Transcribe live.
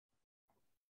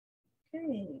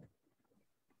Okay.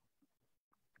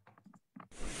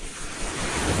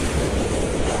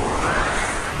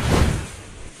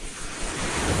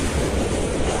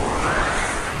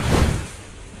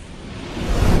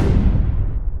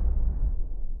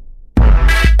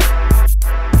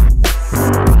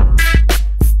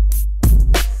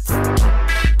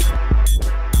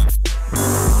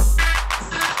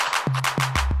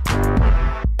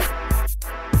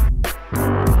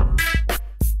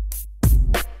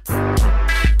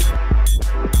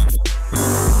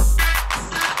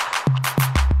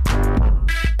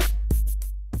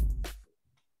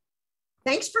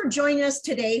 Thanks for joining us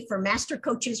today for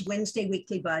MasterCoaches Wednesday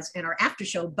Weekly Buzz and our after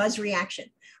show Buzz Reaction.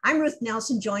 I'm Ruth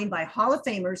Nelson, joined by Hall of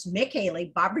Famers Mick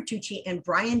Haley, Bob Bertucci, and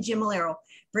Brian Gimolero,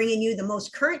 bringing you the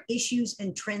most current issues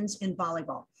and trends in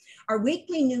volleyball. Our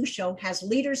weekly news show has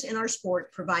leaders in our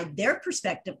sport provide their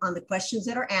perspective on the questions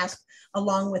that are asked,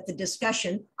 along with the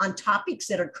discussion on topics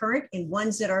that are current and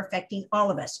ones that are affecting all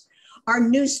of us. Our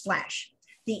news flash.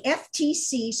 The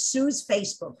FTC sues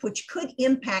Facebook, which could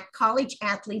impact college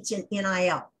athletes in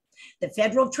NIL. The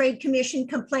Federal Trade Commission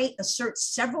complaint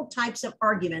asserts several types of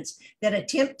arguments that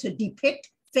attempt to depict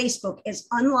Facebook as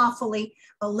unlawfully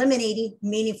eliminating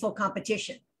meaningful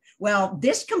competition. Well,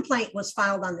 this complaint was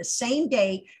filed on the same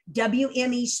day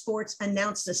WME Sports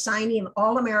announced the signing of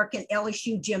All-American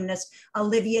LSU gymnast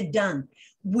Olivia Dunn.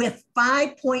 With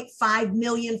 5.5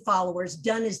 million followers,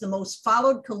 Dunn is the most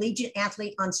followed collegiate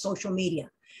athlete on social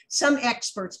media. Some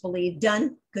experts believe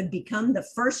Dunn could become the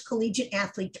first collegiate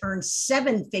athlete to earn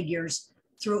 7 figures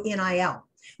through NIL.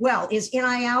 Well, is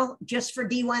NIL just for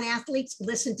D1 athletes?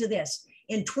 Listen to this.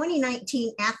 In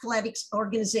 2019, athletics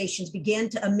organizations began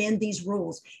to amend these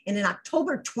rules. And in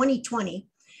October 2020,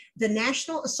 the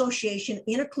National Association of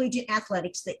Intercollegiate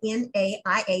Athletics, the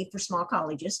NAIA for small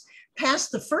colleges,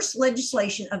 passed the first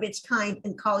legislation of its kind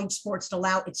in college sports to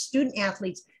allow its student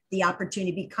athletes the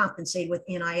opportunity to be compensated with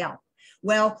NIL.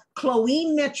 Well,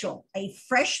 Chloe Mitchell, a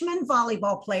freshman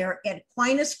volleyball player at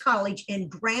Aquinas College in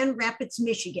Grand Rapids,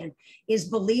 Michigan, is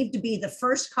believed to be the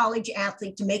first college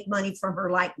athlete to make money from her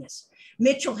likeness.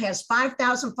 Mitchell has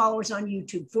 5,000 followers on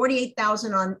YouTube,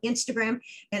 48,000 on Instagram,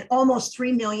 and almost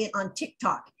 3 million on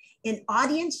TikTok. An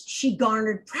audience she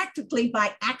garnered practically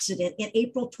by accident in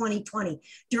April 2020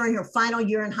 during her final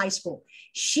year in high school.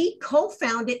 She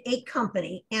co-founded a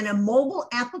company and a mobile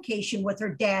application with her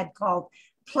dad called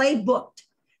Playbooked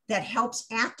that helps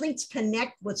athletes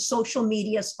connect with social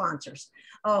media sponsors.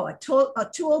 Oh, a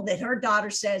tool that her daughter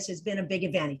says has been a big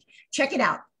advantage. Check it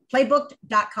out,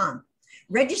 playbooked.com.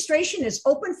 Registration is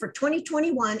open for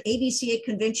 2021 ABCA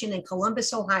convention in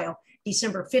Columbus, Ohio,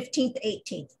 December 15th to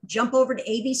 18th. Jump over to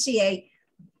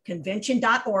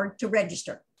abcaconvention.org to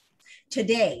register.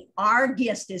 Today, our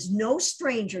guest is no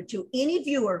stranger to any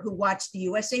viewer who watched the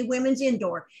USA Women's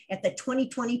Indoor at the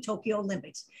 2020 Tokyo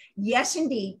Olympics. Yes,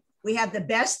 indeed, we have the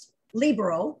best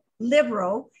libero,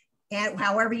 and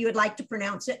however you would like to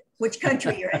pronounce it, which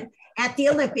country you're in, at the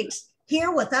Olympics,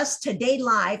 here with us today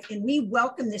live. And we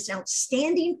welcome this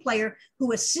outstanding player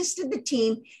who assisted the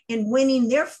team in winning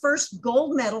their first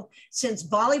gold medal since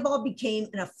volleyball became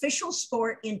an official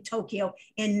sport in Tokyo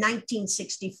in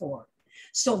 1964.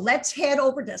 So let's head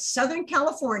over to Southern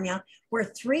California, where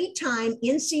 3-time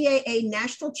NCAA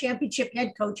National Championship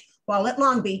head coach while at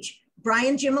Long Beach,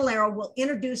 Brian Gimolero, will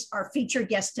introduce our featured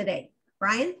guest today.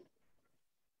 Brian?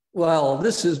 Well,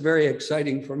 this is very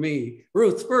exciting for me.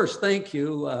 Ruth, first, thank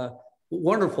you.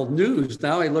 Wonderful news.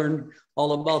 Now I learned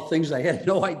all about things I had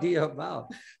no idea about.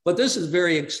 But this is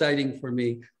very exciting for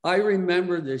me. I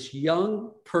remember this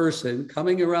young person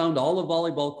coming around all the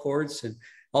volleyball courts and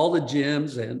all the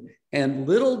gyms, and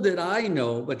little did I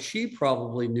know, but she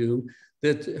probably knew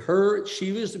that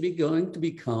she was going to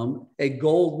become a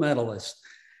gold medalist.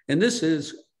 And this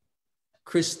is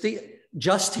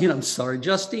Justine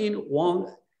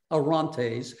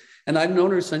Wong-Orantes. And I've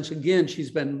known her since, again,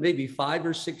 she's been maybe 5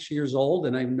 or 6 years old,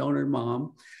 and I've known her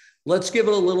mom. Let's give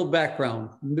it a little background.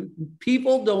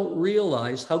 People don't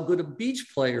realize how good a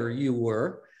beach player you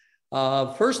were.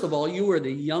 First of all, you were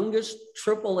the youngest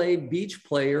AAA beach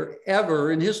player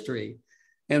ever in history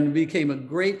and became a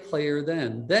great player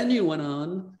then. Then you went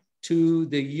on to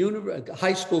the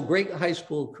great high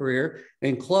school career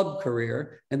and club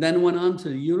career, and then went on to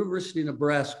the University of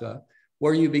Nebraska,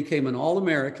 where you became an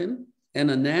All-American and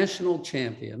a national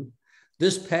champion.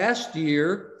 This past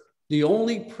year, the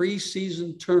only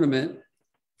preseason tournament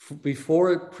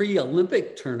before a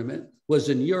pre-Olympic tournament was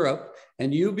in Europe,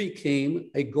 and you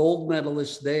became a gold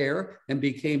medalist there and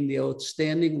became the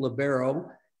outstanding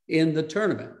libero in the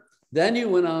tournament. Then you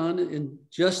went on in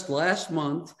just last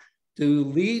month to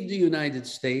lead the United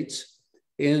States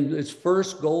in its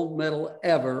first gold medal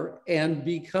ever and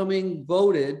becoming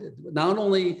voted, not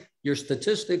only your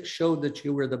statistics showed that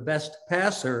you were the best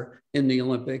passer in the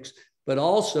Olympics, but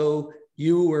also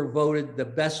you were voted the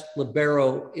best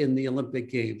libero in the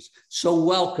Olympic Games. So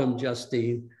welcome,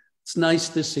 Justine. It's nice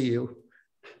to see you.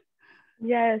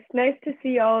 Yes, nice to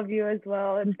see all of you as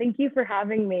well. And thank you for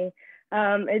having me.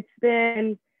 It's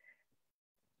been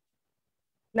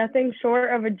nothing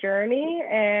short of a journey,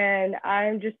 and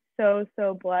I'm just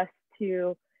so blessed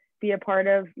to be a part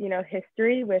of,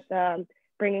 history with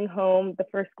bringing home the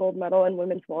first gold medal in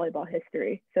women's volleyball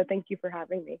history. So thank you for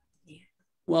having me.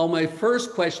 Well, my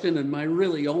first question and my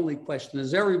really only question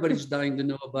is everybody's dying to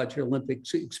know about your Olympic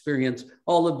experience,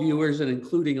 all the viewers and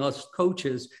including us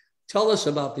coaches. Tell us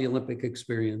about the Olympic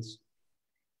experience.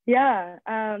 Yeah,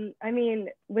 I mean,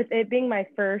 with it being my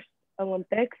first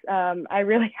Olympics, I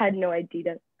really had no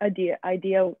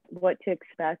idea what to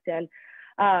expect. And,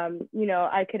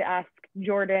 I could ask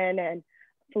Jordan and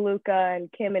Feluca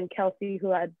and Kim and Kelsey, who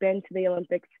had been to the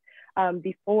Olympics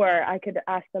before, I could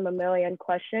ask them a million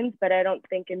questions, but I don't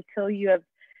think until you have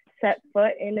set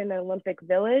foot in an Olympic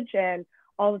village and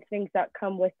all the things that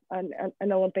come with an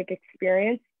Olympic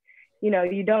experience,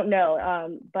 you don't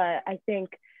know. But I think,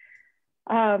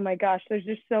 oh my gosh, there's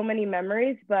just so many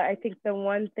memories. But I think the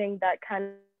one thing that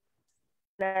kind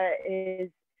of is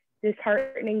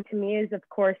disheartening to me is, of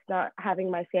course, not having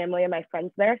my family and my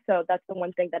friends there. So that's the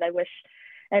one thing that I wish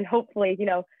and hopefully,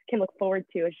 can look forward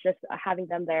to, is just having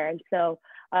them there. And so,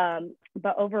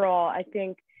 but overall, I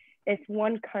think if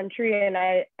one country, and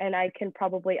I can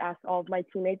probably ask all of my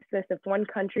teammates this, if one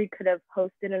country could have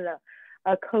hosted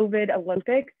a COVID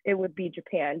Olympics, it would be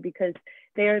Japan, because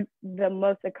they're the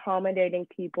most accommodating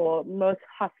people, most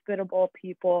hospitable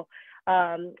people.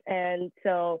 And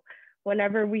so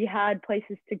whenever we had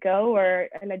places to go or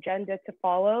an agenda to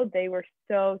follow, they were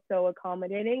so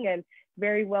accommodating and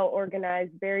very well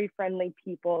organized, very friendly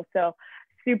people. So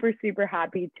super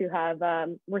happy to have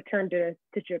returned to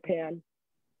Japan.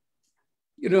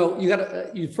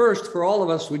 You first, for all of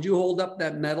us, would you hold up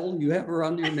that medal you have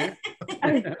around your neck?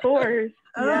 Of course.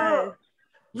 Yes.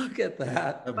 Look at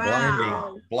that.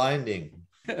 Wow. Blinding.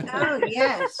 Oh,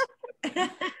 yes.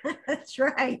 That's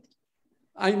right.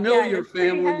 I know your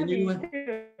family, and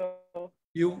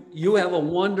you have a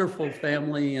wonderful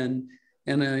family, and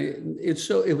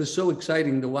it was so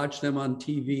exciting to watch them on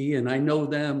TV, and I know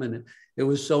them, and it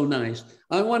was so nice.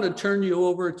 I want to turn you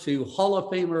over to Hall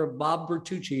of Famer Bob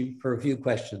Bertucci for a few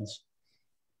questions.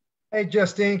 Hey,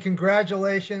 Justine,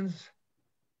 congratulations.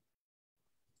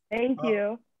 Thank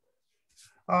you.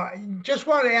 Just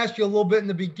wanted to ask you a little bit. In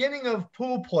the beginning of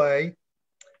pool play,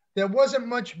 there wasn't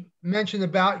much mention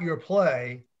about your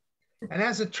play. And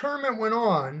as the tournament went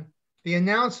on, the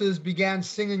announcers began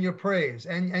singing your praise.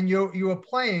 And you were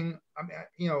playing,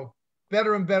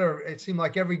 better and better. It seemed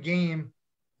like every game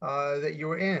that you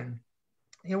were in.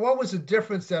 What was the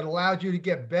difference that allowed you to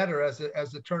get better as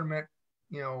the tournament,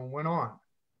 went on?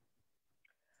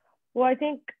 Well,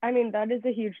 that is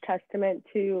a huge testament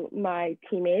to my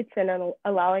teammates and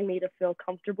allowing me to feel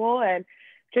comfortable and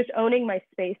just owning my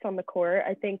space on the court.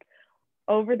 I think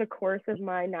over the course of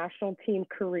my national team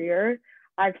career,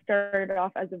 I've started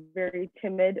off as a very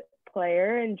timid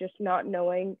player and just not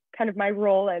knowing kind of my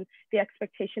role and the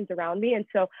expectations around me. And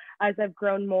so as I've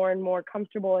grown more and more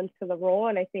comfortable into the role,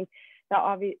 and I think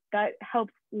that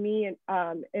helps me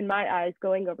in my eyes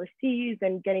going overseas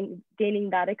and gaining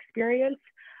that experience,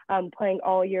 playing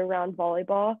all year round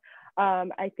volleyball.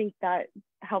 I think that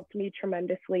helped me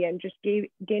tremendously and just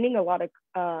gaining a lot of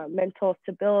mental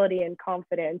stability and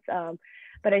confidence.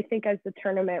 But I think as the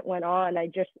tournament went on, I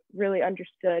just really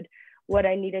understood what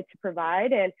I needed to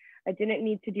provide, and I didn't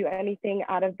need to do anything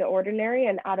out of the ordinary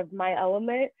and out of my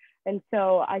element. And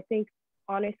so I think,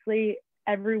 honestly,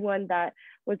 everyone that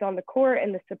was on the court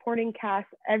and the supporting cast,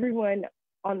 everyone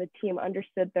on the team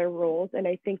understood their roles. And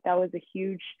I think that was a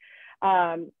huge,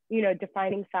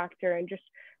 defining factor and just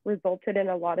resulted in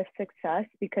a lot of success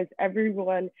because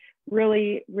everyone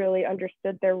really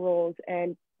understood their roles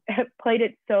and played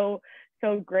it so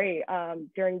great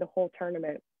during the whole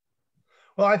tournament.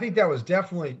 Well, I think that was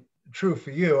definitely true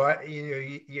for you.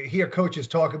 You hear coaches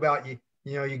talk about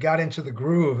you got into the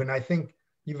groove, and I think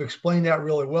you've explained that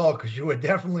really well because you were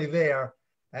definitely there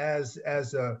as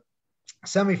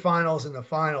semifinals and the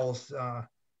finals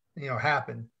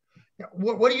happened.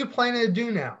 What are you planning to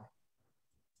do now?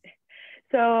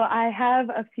 So I have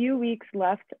a few weeks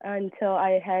left until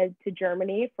I head to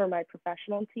Germany for my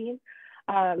professional team.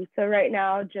 So right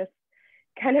now, just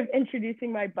kind of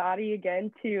introducing my body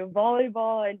again to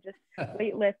volleyball and just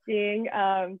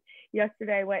weightlifting.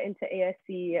 Yesterday I went into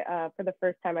ASC for the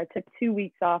first time. I took 2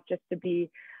 weeks off just to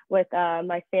be with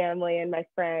my family and my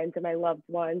friends and my loved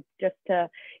ones, just to,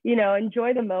 you know,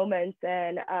 enjoy the moments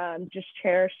and just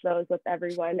cherish those with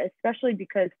everyone, especially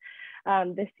because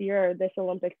this year, this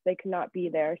Olympics, they could not be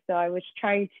there. So I was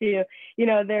trying to, you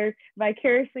know, they're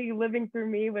vicariously living through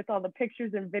me with all the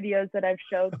pictures and videos that I've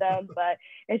showed them, but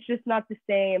it's just not the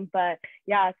same. But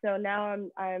yeah, so now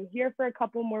I'm here for a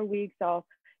couple more weeks. I'll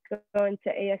go into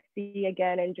ASC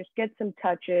again and just get some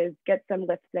touches, get some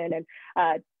lifts in,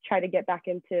 and try to get back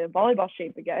into volleyball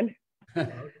shape again.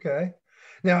 Okay.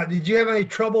 Now, did you have any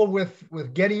trouble with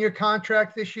getting your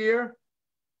contract this year?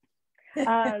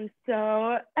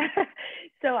 So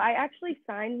I actually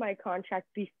signed my contract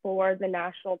before the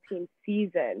national team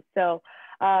season. So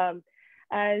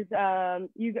as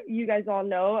you guys all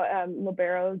know,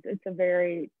 liberos, it's a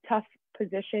very tough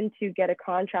position to get a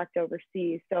contract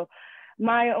overseas. So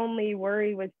my only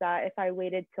worry was that if I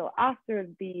waited till after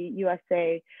the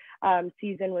USA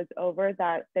season was over,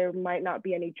 that there might not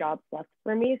be any jobs left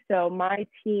for me. So my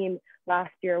team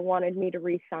last year wanted me to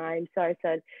re-sign. So I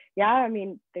said, yeah, I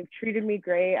mean, they've treated me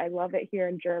great. I love it here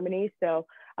in Germany. So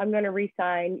I'm going to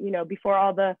re-sign, you know, before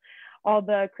all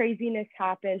the craziness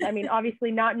happens. I mean,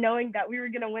 obviously not knowing that we were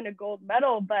going to win a gold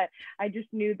medal, but I just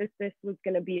knew that this was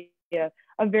going to be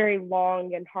a very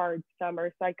long and hard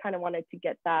summer. So I kind of wanted to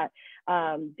get that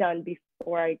done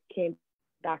before I came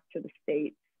back to the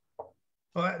States.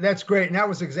 Well, that's great. And that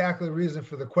was exactly the reason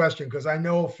for the question, because I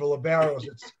know for liberos,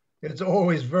 it's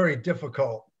always very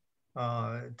difficult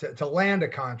to land a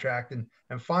contract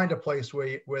and find a place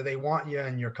where they want you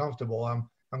and you're comfortable.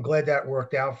 I'm glad that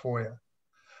worked out for you.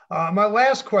 My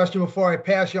last question before I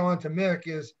pass you on to Mick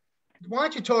is, why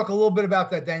don't you talk a little bit about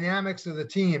the dynamics of the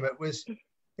team?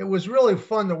 It was really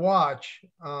fun to watch,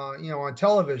 you know, on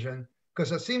television,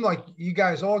 because it seemed like you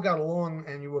guys all got along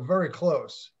and you were very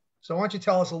close. So why don't you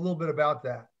tell us a little bit about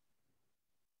that?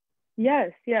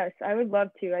 Yes, I would love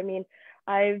to. I mean,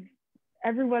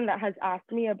 everyone that has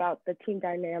asked me about the team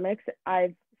dynamics,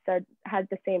 I've had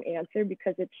the same answer,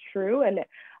 because it's true, and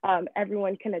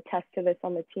everyone can attest to this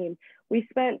on the team. We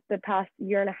spent the past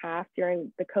year and a half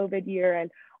during the COVID year and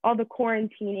all the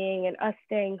quarantining and us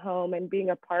staying home and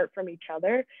being apart from each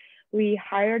other. We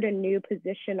hired a new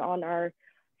position on our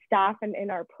staff and in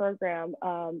our program,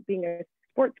 being a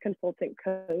sports consultant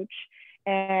coach,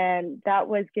 and that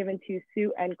was given to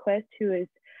Sue Enquist, who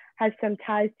has some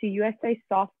ties to USA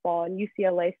softball and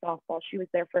UCLA softball. She was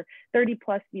there for 30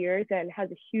 plus years and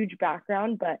has a huge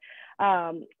background. But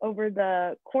over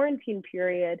the quarantine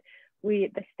period, the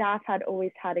staff had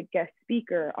always had a guest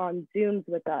speaker on Zooms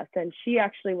with us, and she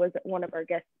actually was one of our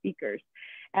guest speakers.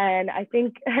 And I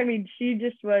mean, she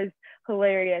just was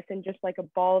hilarious and just like a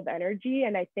ball of energy.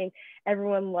 And I think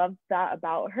everyone loved that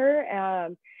about her.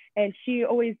 And she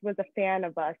always was a fan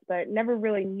of us, but never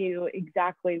really knew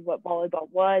exactly what volleyball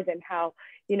was and how,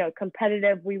 you know,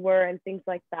 competitive we were and things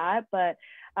like that. But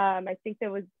I think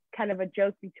there was kind of a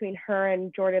joke between her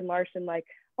and Jordan Larson, like,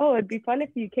 oh, it'd be fun if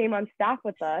you came on staff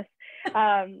with us.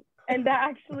 And that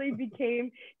actually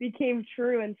became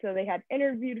true. And so they had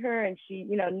interviewed her, and she,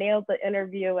 you know, nailed the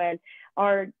interview, and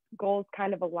our goals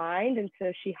kind of aligned. And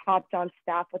so she hopped on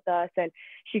staff with us, and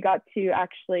she got to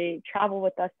actually travel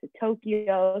with us to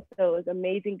Tokyo. So it was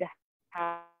amazing to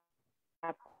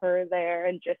have her there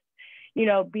and just, you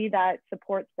know, be that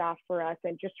support staff for us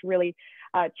and just really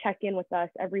check in with us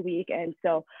every week. And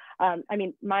so, I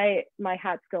mean, my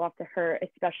hats go off to her,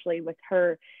 especially with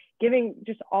her giving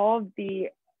just all of the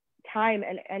time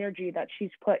and energy that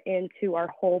she's put into our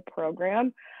whole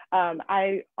program.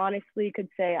 I honestly could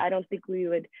say I don't think we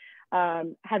would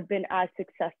have been as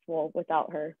successful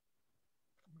without her.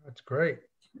 That's great.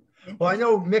 Well, I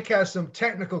know Mick has some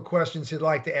technical questions he'd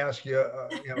like to ask you,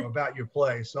 you know, about your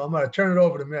play. So I'm going to turn it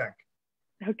over to Mick.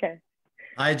 Okay.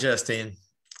 Hi, Justine.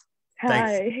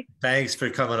 Hi. Thanks for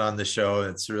coming on the show.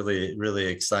 It's really, really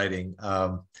exciting.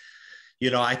 You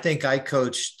know, I think I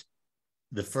coached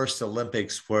the first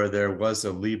Olympics where there was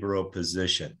a libero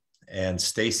position, and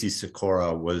Stacy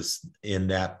Sikora was in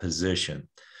that position.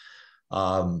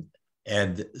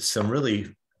 And some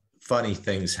really funny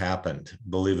things happened,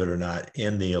 believe it or not,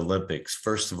 in the Olympics.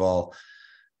 First of all,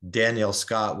 Danielle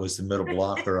Scott was the middle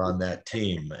blocker on that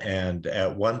team. And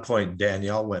at one point,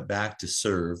 Danielle went back to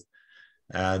serve,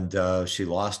 and she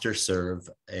lost her serve,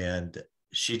 and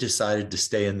she decided to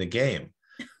stay in the game.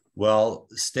 Well,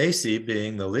 Stacy,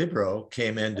 being the libero,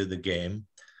 came into the game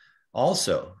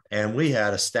also, and we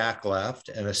had a stack left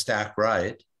and a stack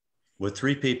right with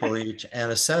 3 people each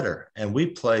and a setter. And we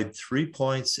played 3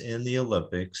 points in the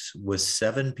Olympics with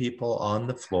 7 people on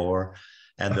the floor,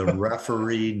 and the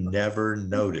referee never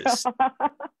noticed.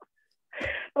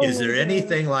 Oh Is my there God.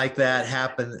 anything like that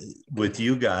happen with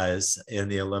you guys in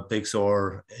the Olympics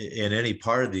or in any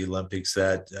part of the Olympics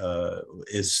that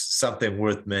is something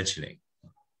worth mentioning?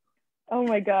 Oh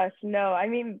my gosh, no. I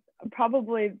mean,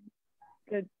 probably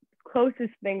the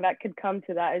closest thing that could come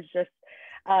to that is just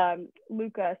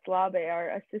Luca Slabe,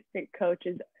 our assistant coach,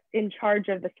 is in charge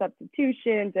of the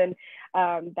substitutions and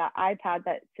that iPad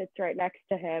that sits right next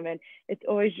to him. And it's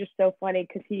always just so funny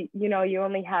because he, you know, you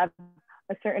only have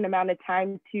a certain amount of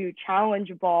time to challenge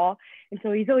a ball. And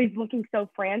so he's always looking so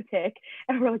frantic.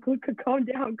 And we're like, Luca, calm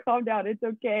down, it's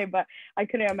okay. But I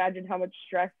couldn't imagine how much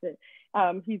stress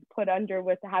he's put under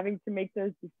with having to make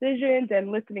those decisions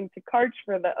and listening to Karch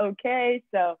for the okay.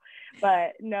 So,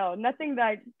 but no, nothing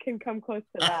that can come close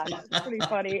to that. It's pretty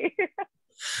funny.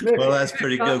 Well, that's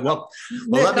pretty good. Well,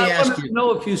 Nick, let me I ask want you. to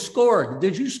know if you scored.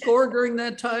 Did you score during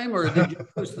that time, or did you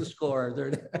lose the score?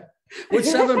 Which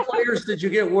 7 players did you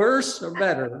get worse or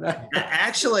better?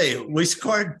 Actually, we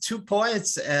scored 2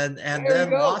 points and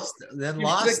then lost.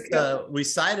 We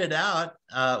sided out.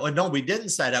 Well, no, we didn't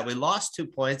side out. We lost 2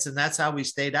 points, and that's how we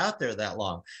stayed out there that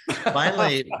long.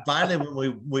 Finally,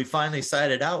 when we finally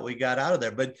sided out, we got out of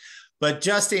there. But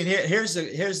Justine, here's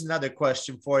another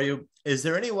question for you. Is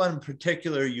there anyone in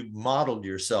particular you modeled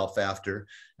yourself after?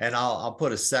 And I'll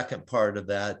put a second part of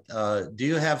that. Do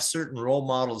you have certain role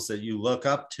models that you look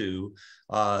up to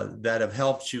that have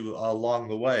helped you along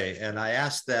the way? And I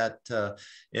asked that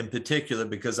in particular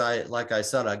because like I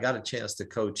said, I got a chance to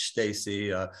coach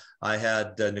Stacy. I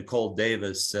had Nicole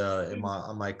Davis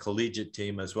on my collegiate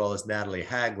team, as well as Natalie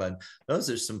Haglund. Those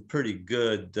are some pretty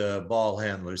good ball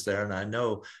handlers there. And I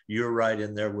know you're right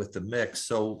in there with the mix.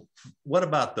 So what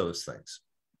about those things?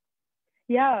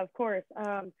 Yeah, of course.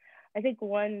 I think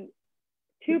 2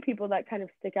 people that kind of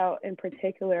stick out in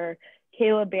particular,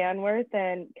 Kayla Banworth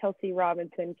and Kelsey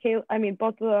Robinson. I mean,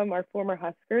 both of them are former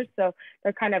Huskers, so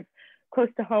they're kind of close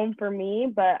to home for me.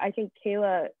 But I think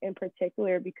Kayla in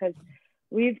particular, because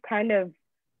we've kind of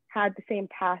had the same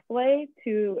pathway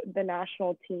to the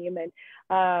national team.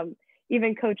 And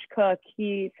even Coach Cook,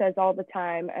 he says all the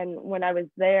time, and when I was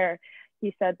there,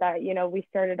 he said that, you know, we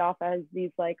started off as these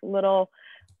like little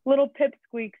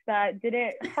pipsqueaks that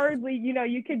didn't hardly, you know,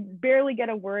 you could barely get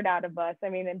a word out of us. I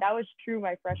mean, and that was true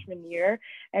my freshman year.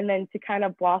 And then to kind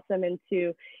of blossom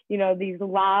into, you know, these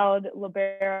loud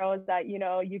liberos that, you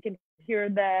know, you can hear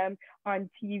them on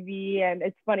TV. And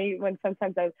it's funny when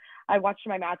sometimes I watch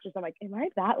my matches, I'm like, am I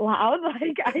that loud?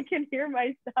 Like I can hear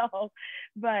myself.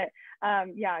 But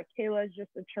yeah, Kayla is just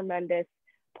a tremendous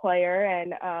player.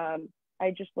 And I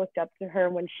just looked up to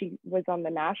her when she was on the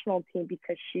national team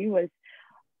because she was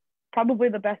probably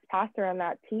the best passer on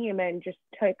that team and just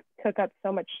took up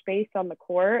so much space on the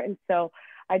court. And so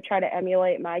I try to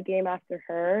emulate my game after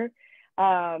her.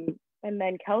 And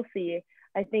then Kelsey,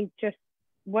 I think just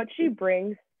what she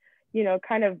brings, you know,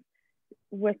 kind of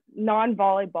with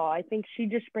non-volleyball, I think she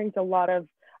just brings a lot of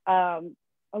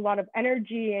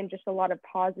energy and just a lot of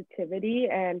positivity.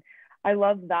 And I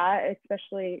love that,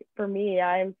 especially for me.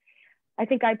 I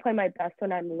think I play my best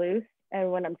when I'm loose and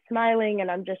when I'm smiling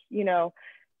and I'm just, you know,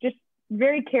 just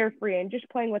very carefree and just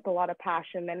playing with a lot of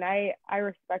passion. And I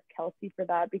respect Kelsey for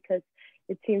that because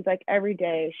it seems like every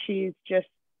day she's just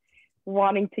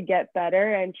wanting to get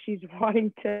better and she's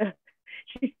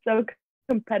so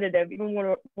competitive. Even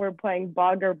when we're playing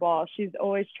bogger ball, she's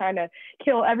always trying to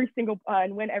kill every single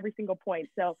and win every single point.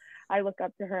 So I look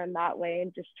up to her in that way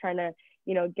and just trying to,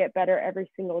 you know, get better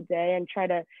every single day and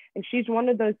and she's one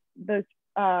of those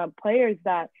players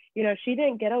that, you know, she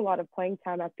didn't get a lot of playing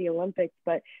time at the Olympics,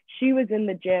 but she was in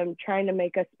the gym trying to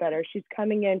make us better. She's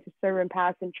coming in to serve and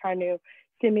pass and trying to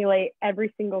simulate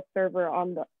every single server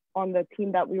on the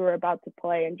team that we were about to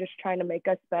play and just trying to make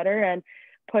us better and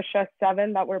push us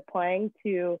 7 that we're playing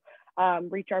to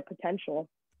reach our potential.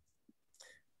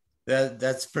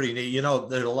 That's pretty neat. You know,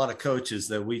 there's a lot of coaches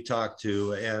that we talk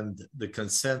to, and the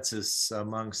consensus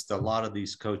amongst a lot of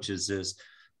these coaches is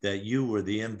that you were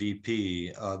the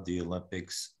MVP of the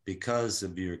Olympics because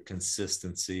of your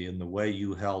consistency and the way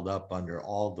you held up under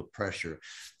all the pressure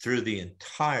through the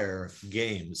entire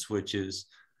games, which is,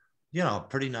 you know, a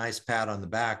pretty nice pat on the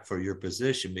back for your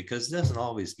position because it doesn't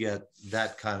always get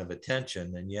that kind of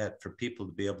attention. And yet for people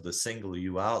to be able to single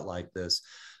you out like this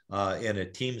in a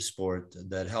team sport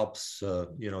that helps,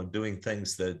 you know, doing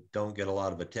things that don't get a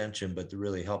lot of attention, but that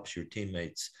really helps your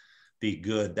teammates be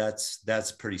good,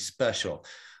 that's pretty special.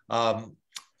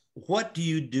 What do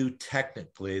you do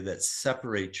technically that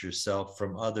separates yourself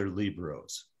from other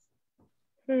liberos?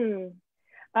 When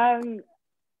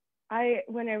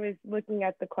I was looking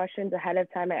at the questions ahead of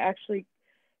time, I actually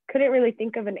couldn't really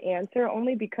think of an answer,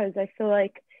 only because I feel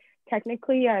like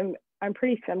technically I'm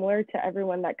pretty similar to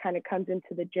everyone that kind of comes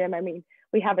into the gym. I mean,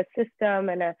 we have a system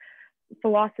and a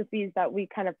philosophies that we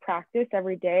kind of practice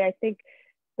every day. I think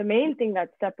the main thing that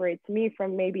separates me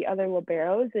from maybe other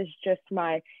liberos is just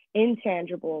my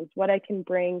intangibles, what I can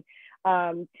bring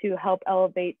to help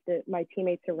elevate my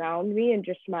teammates around me, and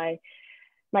just my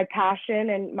passion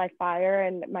and my fire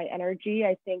and my energy.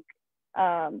 I think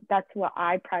that's what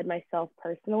I pride myself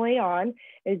personally on,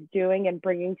 is doing and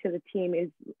bringing to the team. Is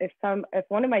if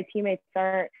one of my teammates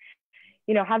aren't,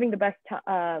 having the best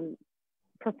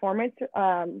performance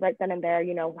right then and there,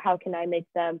 how can I make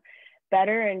them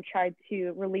better and try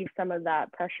to relieve some of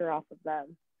that pressure off of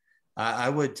them? I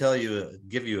would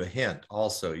give you a hint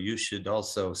also. You should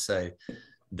also say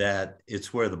that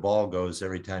it's where the ball goes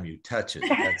every time you touch it.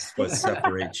 That's what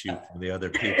separates you from the other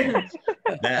people.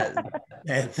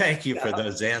 And thank you for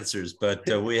those answers. But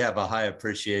we have a high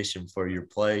appreciation for your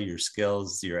play, your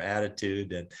skills, your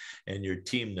attitude, and your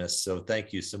teamness. So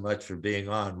thank you so much for being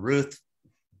on. Ruth,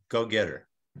 go get her.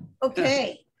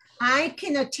 Okay. I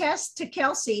can attest to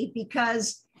Kelsey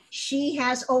because she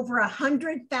has over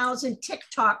 100,000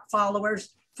 TikTok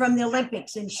followers from the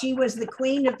Olympics, and she was the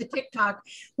queen of the TikTok,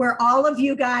 where all of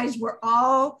you guys were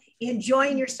all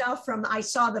enjoying yourself, from I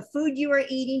saw the food you were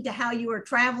eating to how you were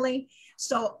traveling.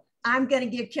 So I'm going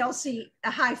to give Kelsey a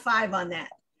high five on that.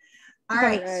 All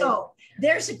right. So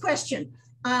there's a question.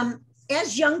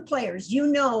 As young players, you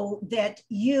know that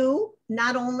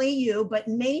not only you, but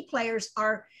many players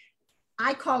are,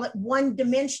 I call it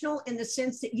one-dimensional, in the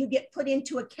sense that you get put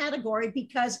into a category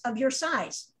because of your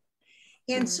size.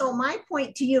 And so my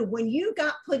point to you, when you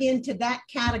got put into that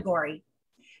category,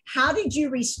 how did you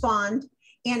respond?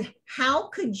 And how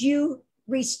could you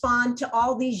respond to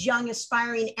all these young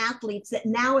aspiring athletes that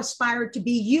now aspire to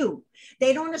be you?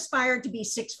 They don't aspire to be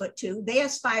 6'2". They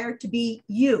aspire to be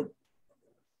you.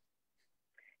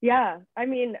 Yeah, I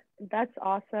mean, that's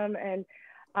awesome. And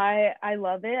I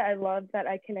love it. I love that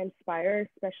I can inspire,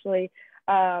 especially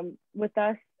with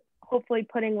us hopefully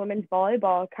putting women's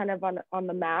volleyball kind of on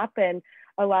the map, and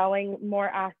allowing more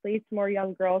athletes, more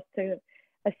young girls to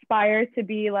aspire to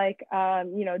be like,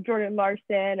 Jordan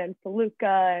Larson and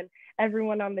Feluca and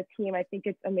everyone on the team. I think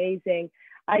it's amazing.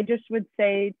 I just would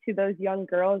say to those young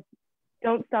girls,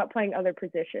 don't stop playing other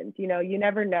positions. You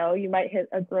never know. You might hit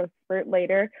a growth spurt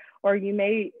later, or you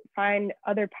may find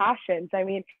other passions. I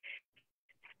mean,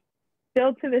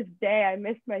 still to this day, I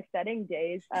miss my setting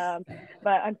days,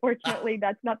 but unfortunately,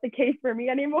 that's not the case for me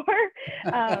anymore.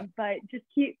 But just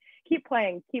keep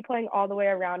playing all the way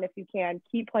around if you can.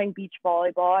 Keep playing beach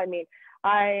volleyball. I mean,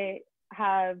 I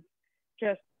have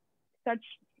just such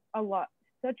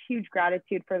huge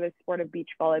gratitude for the sport of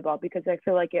beach volleyball, because I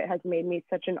feel like it has made me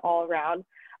such an all-around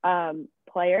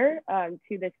player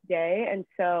to this day. And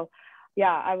so,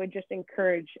 yeah, I would just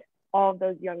encourage all of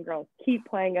those young girls, keep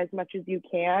playing as much as you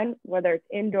can, whether it's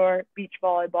indoor, beach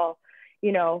volleyball,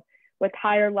 with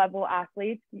higher level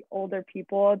athletes, older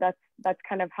people. That's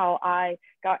kind of how I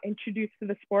got introduced to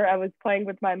the sport. I was playing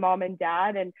with my mom and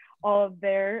dad and all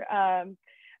their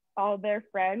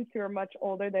friends who are much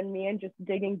older than me, and just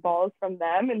digging balls from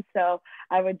them. And so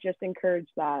I would just encourage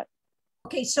that.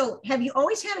 Okay, so have you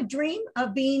always had a dream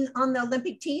of being on the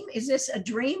Olympic team? Is this a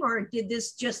dream, or did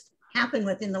this just happen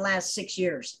within the last 6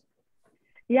 years?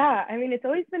 Yeah, I mean, it's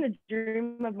always been a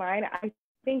dream of mine. I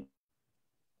think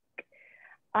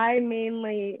I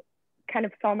mainly kind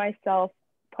of saw myself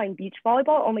playing beach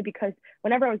volleyball only because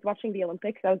whenever I was watching the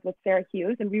Olympics, I was with Sarah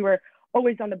Hughes, and we were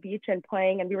always on the beach and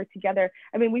playing, and we were together.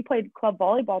 I mean, we played club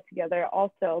volleyball together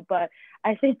also, but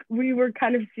I think we were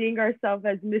kind of seeing ourselves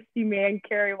as Misty May and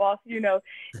Carrie Walsh.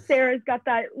 Sarah's got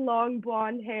that long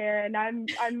blonde hair, and I'm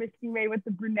Misty May with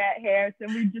the brunette hair. So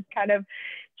we just kind of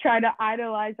try to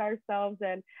idolize ourselves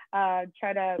and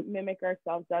try to mimic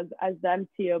ourselves as them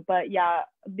too. But yeah,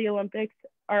 the Olympics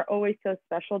are always so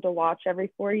special to watch every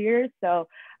 4 years. So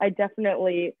I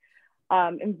definitely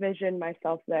envision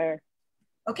myself there.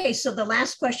 Okay, so the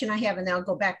last question I have, and then I'll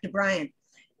go back to Brian,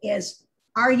 is,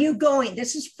 are you going,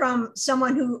 this is from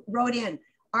someone who wrote in,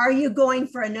 are you going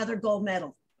for another gold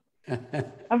medal?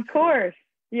 Of course,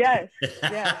 yes.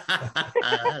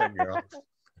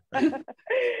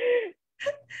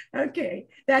 Okay,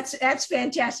 that's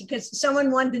fantastic, because someone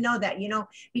wanted to know that,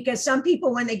 because some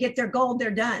people, when they get their gold,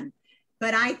 they're done.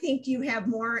 But I think you have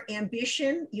more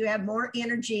ambition, you have more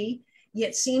energy.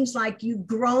 It seems like you've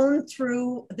grown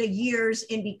through the years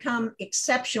and become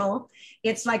exceptional.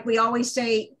 It's like we always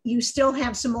say, you still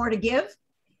have some more to give.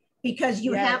 because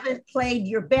you Yes. haven't played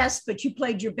your best, but you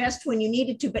played your best when you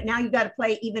needed to, but now you got to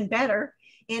play even better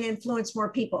and influence more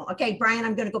people. Okay, Brian,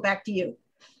 I'm going to go back to you.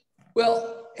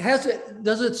 Well, has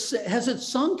it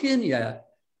sunk in yet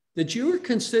that you are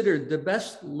considered the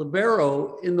best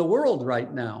libero in the world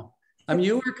right now? I mean,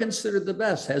 you are considered the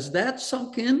best. Has that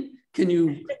sunk in? Can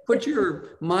you put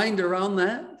your mind around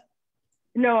that?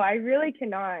 No, I really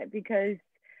cannot, because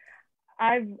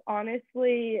I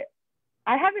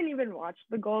haven't even watched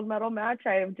the gold medal match.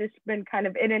 I have just been kind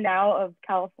of in and out of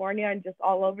California and just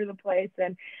all over the place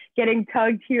and getting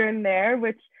tugged here and there,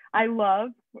 which I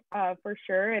love for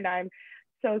sure. And I'm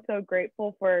so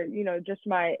grateful for, just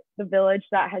the village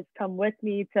that has come with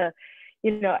me to,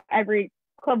 every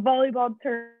club volleyball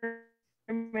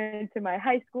tournament, to my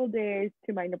high school days,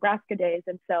 to my Nebraska days.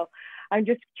 And so I'm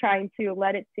just trying to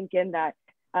let it sink in that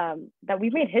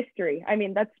we've made history. I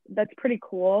mean, that's pretty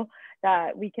cool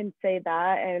that we can say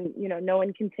that, and no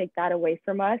one can take that away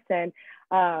from us. And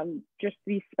just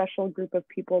these special group of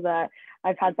people that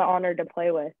I've had the honor to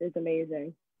play with is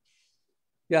amazing.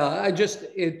 Yeah,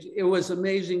 it was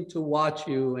amazing to watch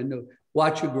you, and to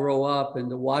watch you grow up, and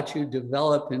to watch you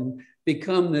develop and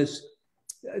become this.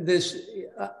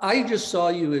 I just saw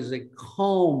you as a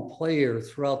calm player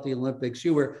throughout the Olympics.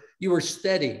 You were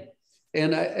steady.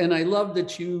 And I love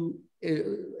that you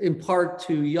impart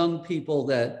to young people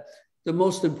that the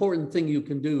most important thing you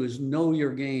can do is know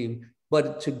your game,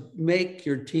 but to make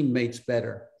your teammates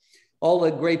better. All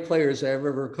the great players I've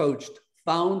ever coached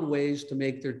found ways to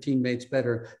make their teammates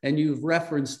better. And you've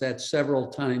referenced that several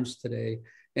times today.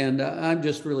 And I'm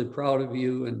just really proud of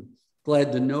you and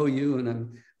glad to know you.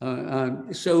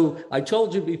 And so I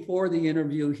told you before the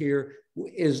interview here,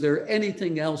 is there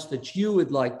anything else that you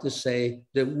would like to say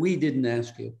that we didn't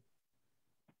ask you?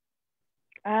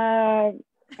 I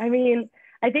mean,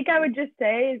 I think I would just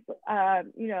say,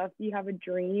 if you have a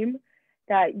dream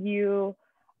that you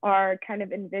are kind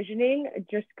of envisioning,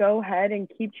 just go ahead and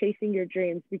keep chasing your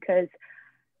dreams, because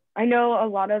I know a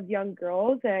lot of young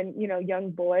girls and,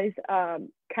 young boys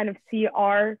kind of see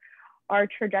our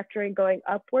trajectory going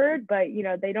upward, but,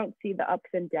 they don't see the ups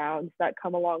and downs that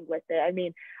come along with it. I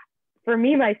mean, for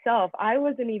me, myself, I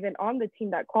wasn't even on the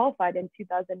team that qualified in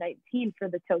 2019 for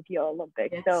the Tokyo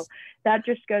Olympics. Yes. So that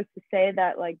just goes to say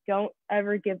that, don't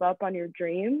ever give up on your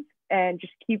dreams and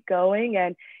just keep going.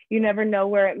 And you never know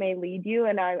where it may lead you.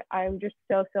 And I'm just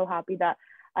so happy that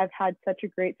I've had such a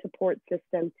great support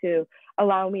system to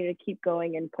allow me to keep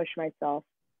going and push myself.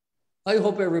 I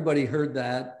hope everybody heard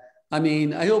that. I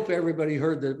mean, I hope everybody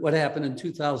heard that what happened in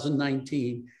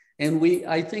 2019. And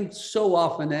I think so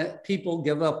often that people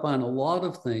give up on a lot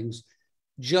of things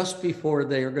just before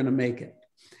they are going to make it.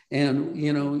 And,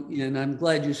 and I'm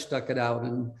glad you stuck it out,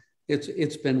 and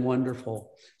it's been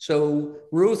wonderful. So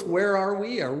Ruth, where are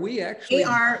we? Are we actually?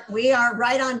 We are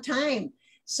right on time.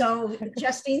 So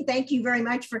Justine, thank you very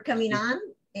much for coming on.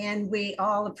 And we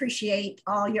all appreciate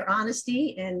all your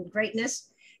honesty and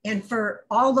greatness. And for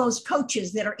all those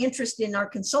coaches that are interested in our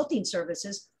consulting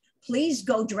services, please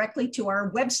go directly to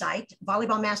our website,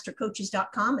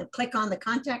 volleyballmastercoaches.com, and click on the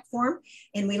contact form.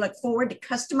 And we look forward to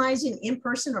customizing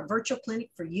in-person or virtual clinic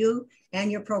for you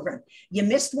and your program. You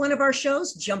missed one of our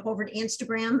shows, jump over to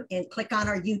Instagram and click on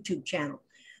our YouTube channel.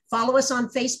 Follow us on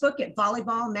Facebook at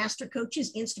Volleyball Master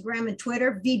Coaches, Instagram and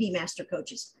Twitter, VB Master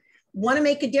Coaches. Want to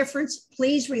make a difference?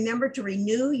 Please remember to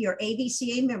renew your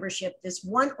AVCA membership, this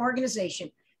one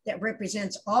organization that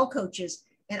represents all coaches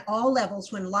at all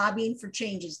levels when lobbying for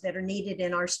changes that are needed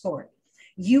in our sport.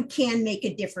 You can make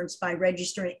a difference by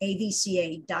registering at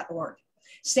avca.org.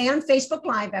 Stay on Facebook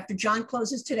Live after John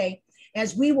closes today,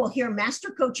 as we will hear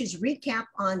Master Coaches recap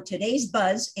on today's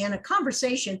buzz and a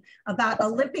conversation about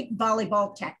Olympic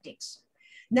volleyball tactics.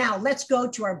 Now let's go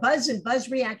to our Buzz and Buzz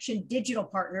Reaction digital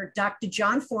partner, Dr.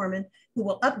 John Foreman, who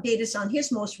will update us on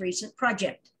his most recent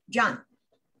project. John.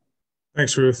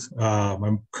 Thanks, Ruth.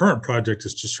 My current project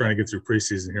is just trying to get through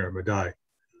preseason here at Madai,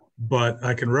 but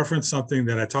I can reference something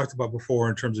that I talked about before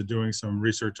in terms of doing some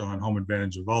research on home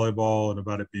advantage of volleyball and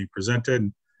about it being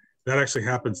presented. That actually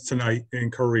happens tonight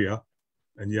in Korea.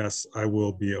 And yes, I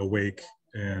will be awake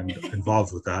and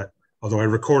involved with that, although I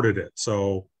recorded it,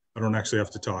 so I don't actually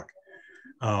have to talk.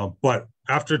 But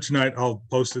after tonight, I'll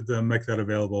post it and make that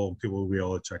available, and people will be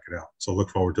able to check it out. So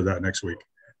look forward to that next week.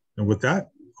 And with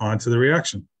that, on to the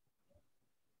reaction.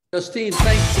 Justine,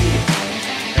 thank you.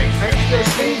 Thanks,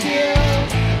 Justine.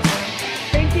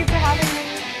 Thank you for having me.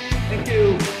 Thank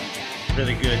you.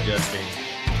 Really good, Justine.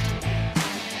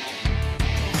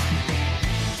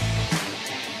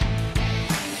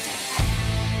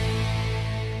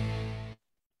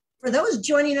 For For those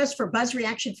joining us for Buzz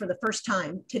Reaction for the first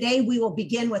time, today we will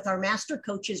begin with our Master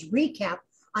Coaches recap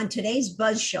on today's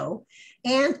Buzz show.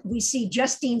 And we see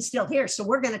Justine still here. So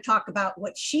we're going to talk about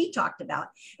what she talked about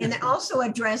and then also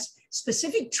address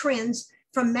specific trends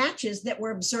from matches that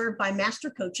were observed by Master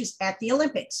Coaches at the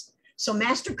Olympics. So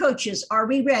Master Coaches, are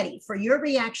we ready for your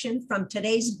reaction from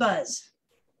today's Buzz?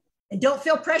 And don't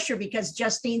feel pressure because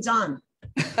Justine's on.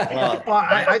 Well,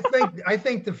 I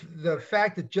think the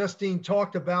fact that Justine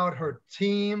talked about her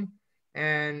team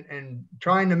and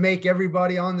trying to make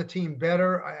everybody on the team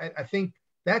better, I think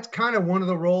that's kind of one of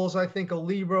the roles I think a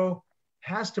libero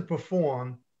has to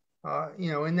perform,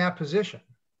 in that position.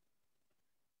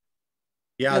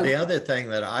 Yeah, the other thing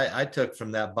that I took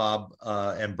from that, Bob,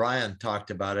 and Brian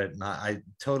talked about it, and I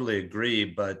totally agree,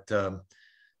 but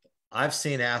I've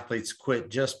seen athletes quit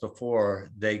just before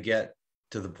they get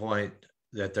to the point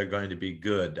that they're going to be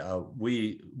good.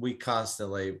 We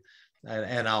constantly,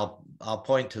 and I'll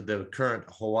point to the current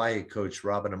Hawaii coach,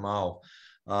 Robin Amau.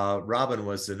 Robin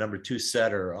was the #2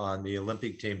 setter on the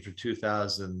Olympic team for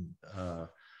 2000,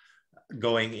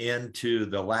 going into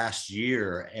the last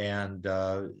year, and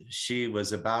she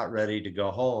was about ready to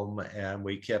go home, and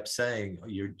we kept saying,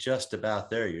 you're just about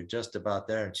there, you're just about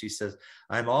there. And she says,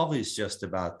 I'm always just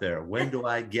about there. When do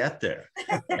I get there?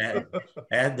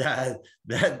 and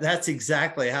that's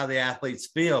exactly how the athletes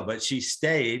feel. But she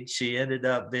stayed. She ended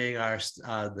up being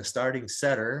the starting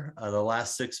setter the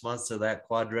last 6 months of that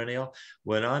quadrennial,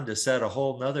 went on to set a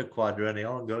whole nother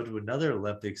quadrennial and go to another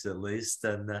Olympics at least.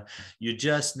 And you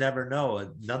just never know.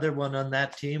 Another one on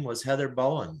that team was Heather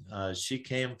Bowen. She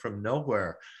came from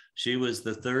nowhere. She was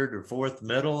the 3rd or 4th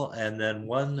middle. And then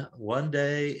one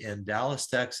day in Dallas,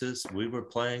 Texas, we were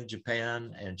playing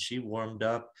Japan and she warmed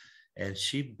up and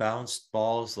she bounced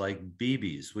balls like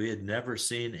BBs. We had never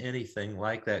seen anything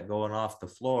like that going off the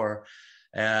floor.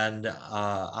 And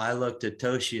I looked at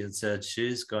Toshi and said,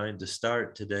 she's going to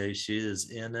start today. She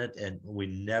is in it. And we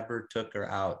never took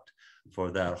her out for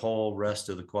that whole rest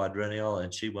of the quadrennial,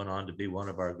 and she went on to be one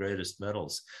of our greatest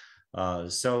medals.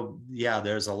 So yeah,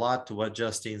 there's a lot to what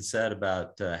Justine said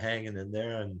about hanging in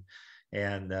there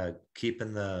and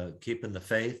keeping the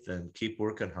faith and keep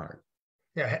working hard.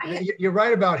 Yeah, you're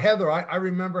right about Heather. I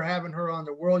remember having her on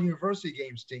the World University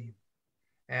Games team,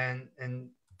 and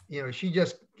she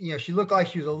just she looked like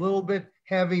she was a little bit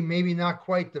heavy, maybe not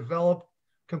quite developed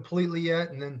completely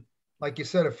yet, and then like you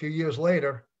said, a few years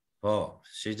later. Oh,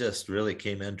 she just really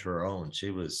came into her own. She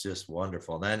was just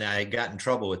wonderful. And then I got in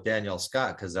trouble with Danielle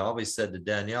Scott because I always said to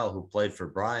Danielle, who played for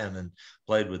Brian and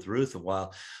played with Ruth a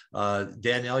while,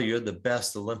 Danielle, you're the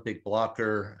best Olympic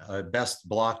blocker, best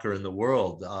blocker in the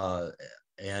world.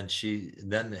 And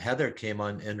then Heather came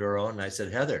into her own. And I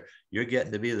said, Heather, you're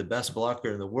getting to be the best blocker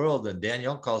in the world. And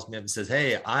Danielle calls me up and says,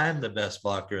 hey, I'm the best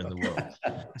blocker in the world.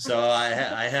 So I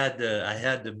had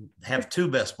to have 2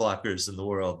 best blockers in the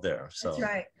world there. So that's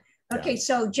right. Okay,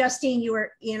 so Justine,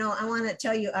 I want to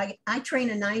tell you, I train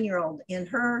a 9-year-old and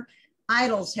her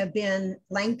idols have been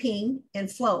Lang Ping and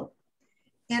Flo.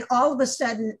 And all of a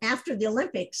sudden after the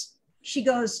Olympics, she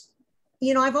goes,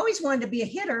 I've always wanted to be a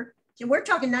hitter. And we're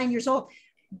talking 9 years old,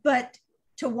 but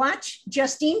to watch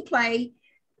Justine play,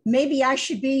 maybe I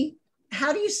should be,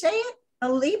 how do you say it? A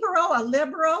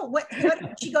libero? What?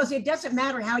 She goes, it doesn't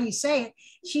matter how you say it.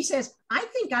 She says, I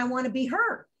think I want to be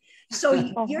her. So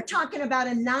you're talking about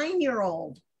a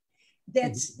 9-year-old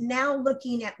that's now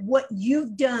looking at what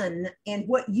you've done and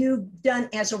what you've done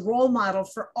as a role model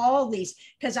for all these,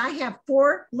 because I have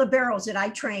 4 liberos that I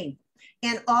train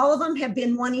and all of them have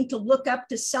been wanting to look up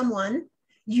to someone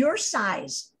your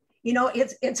size.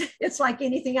 It's like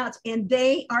anything else. And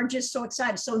they are just so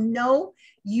excited. So no,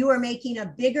 you are making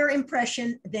a bigger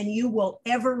impression than you will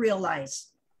ever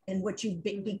realize in what you've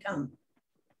become.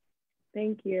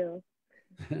 Thank you.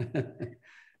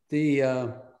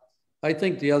 I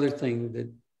think the other thing that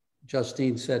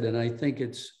Justine said, and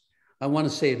I want to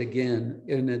say it again,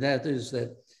 and that is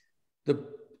that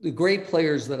the great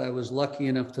players that I was lucky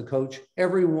enough to coach,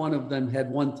 every one of them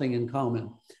had one thing in common,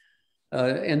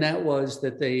 and that was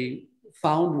that they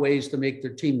found ways to make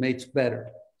their teammates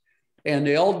better. And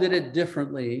they all did it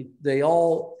differently. They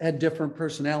all had different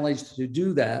personalities to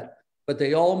do that, but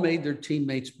they all made their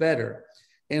teammates better.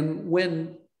 And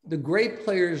when the great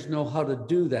players know how to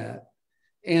do that,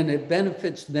 and it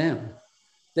benefits them.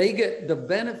 The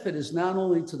benefit is not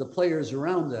only to the players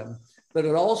around them, but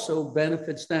it also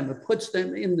benefits them. It puts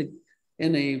them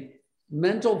in a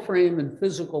mental frame and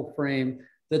physical frame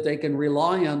that they can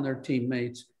rely on their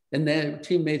teammates, and their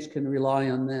teammates can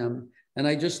rely on them. And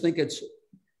I just think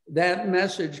that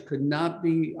message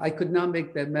I could not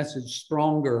make that message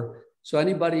stronger. So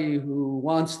anybody who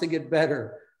wants to get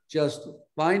better, just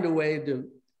find a way to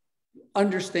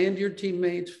understand your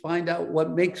teammates, find out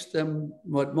what makes them,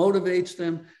 what motivates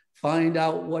them, find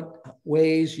out what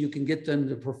ways you can get them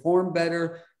to perform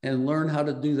better, and learn how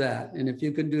to do that. And if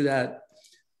you can do that,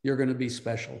 you're going to be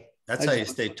special. That's how you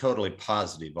stay totally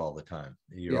positive all the time.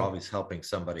 You're always helping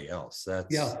somebody else.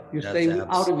 You stay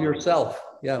out of yourself.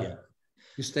 Yeah.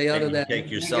 You stay out of that.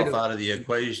 Take yourself out of the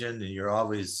equation, and you're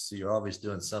always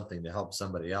doing something to help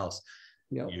somebody else.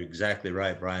 You're exactly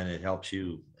right, Brian. It helps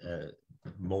you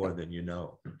more than you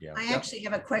know. Yeah. I actually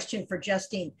have a question for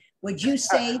Justine. Would you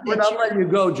say that we're not letting you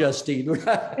go, Justine?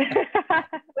 Well,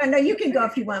 no, you can go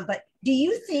if you want, but do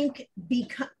you think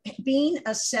being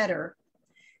a setter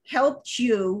helped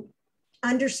you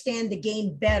understand the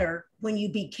game better when you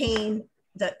became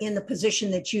in the position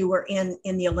that you were in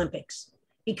the Olympics?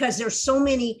 Because there's so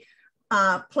many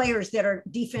players that are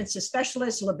defensive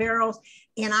specialists, liberos,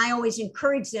 and I always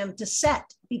encourage them to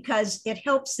set because it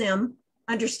helps them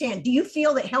understand. Do you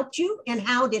feel it helped you, and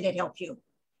how did it help you?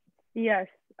 Yes,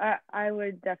 I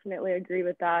would definitely agree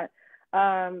with that.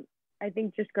 I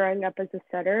think just growing up as a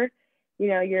setter,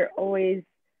 you're always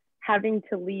having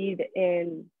to lead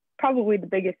in probably the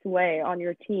biggest way on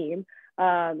your team.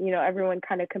 Everyone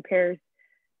kind of compares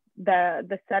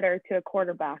the setter to a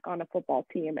quarterback on a football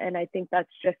team, and I think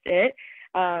that's just it.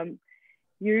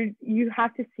 You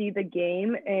have to see the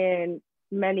game in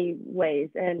many ways,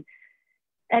 and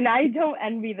I don't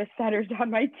envy the setters on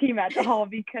my team at all,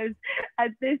 because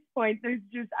at this point,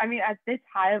 at this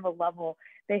high of a level,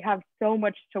 they have so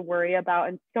much to worry about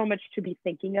and so much to be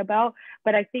thinking about.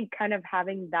 But I think kind of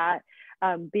having that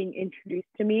being introduced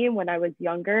to me when I was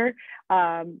younger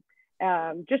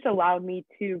just allowed me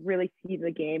to really see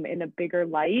the game in a bigger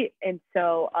light. And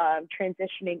so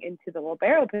transitioning into the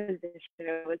libero position,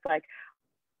 it was like,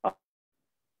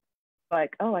 I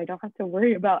don't have to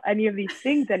worry about any of these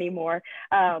things anymore.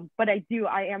 But I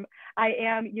am, I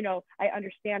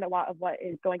understand a lot of what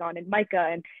is going on in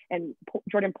Micah and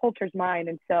Jordan Poulter's mind.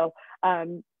 And so,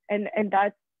 and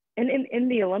in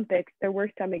the Olympics, there were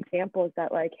some examples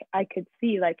that like, I could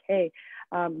see like, hey,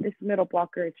 this middle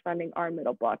blocker is funding our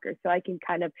middle blocker. So I can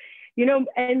kind of,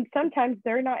 and sometimes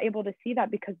they're not able to see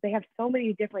that because they have so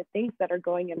many different things that are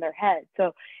going in their head.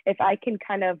 So if I can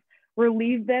kind of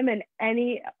relieve them in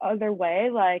any other way,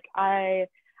 like they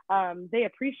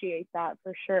appreciate that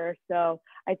for sure. So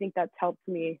I think that's helped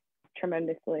me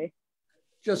tremendously.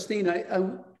 Justine,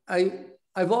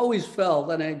 I've always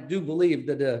felt, and I do believe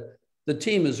that the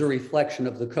team is a reflection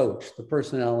of the coach, the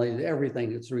personality,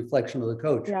 everything. It's a reflection of the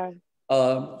coach. Yeah.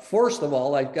 First of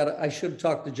all, I should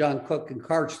talk to John Cook and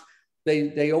Karch.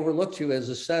 They overlooked you as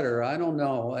a setter. I don't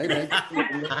know.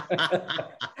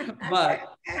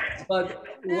 But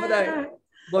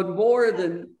more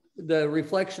than the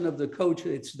reflection of the coach,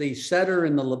 it's the setter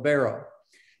and the libero.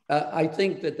 I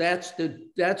think that's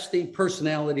the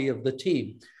personality of the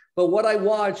team. But what I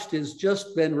watched has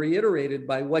just been reiterated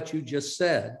by what you just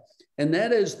said, and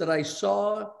that is that I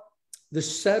saw the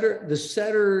setter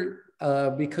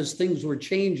because things were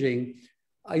changing.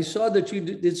 I saw that you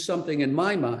did something in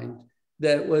my mind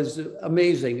that was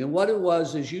amazing. And what it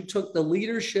was is you took the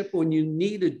leadership when you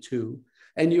needed to,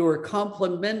 and you were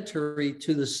complementary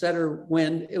to the setter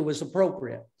when it was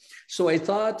appropriate. So I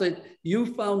thought that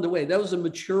you found a way. That was a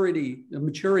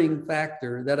maturing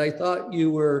factor that I thought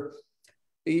when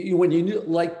you knew,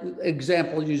 like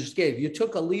example you just gave, you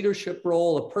took a leadership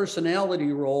role, a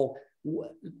personality role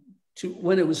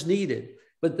when it was needed.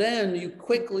 But then you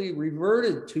quickly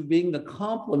reverted to being the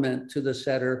complement to the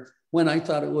setter when I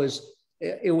thought it was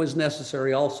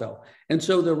necessary also. And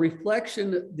so the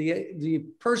reflection, the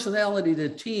personality of the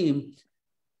team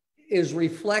is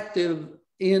reflective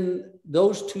in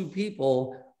those two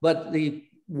people, but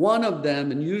one of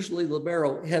them, and usually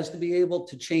libero, has to be able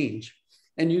to change.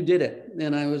 And you did it.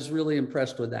 And I was really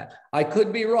impressed with that. I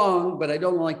could be wrong, but I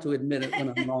don't like to admit it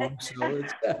when I'm wrong. So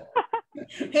it's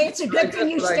hey, it's a good thing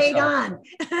you stayed on.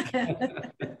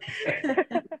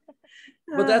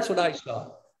 But that's what I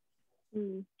saw.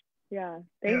 Yeah,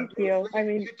 thank you. I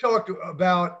mean, you talked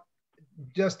about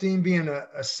Justine being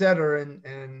a setter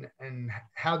and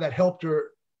how that helped her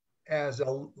as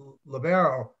a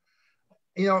libero.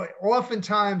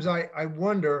 Oftentimes I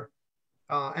wonder,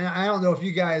 and I don't know if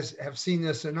you guys have seen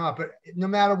this or not, but no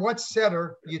matter what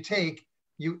setter you take,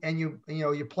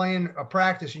 you're playing a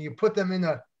practice and you put them in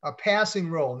a passing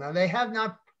role. Now they have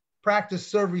not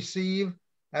practiced serve receive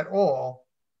at all.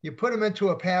 You put them into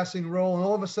a passing role, and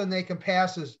all of a sudden they can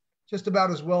pass just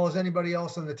about as well as anybody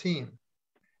else on the team.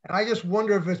 And I just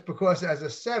wonder if it's because as a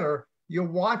setter, you're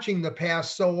watching the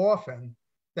pass so often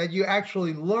that you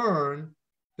actually learn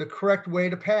the correct way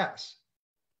to pass.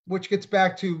 which gets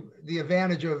back to the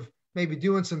advantage of maybe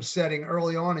doing some setting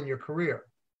early on in your career.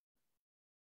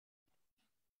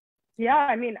 Yeah,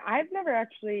 I mean, I've never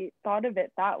actually thought of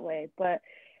it that way, but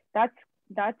that's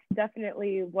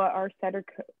definitely what our setters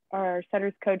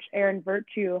coach Aaron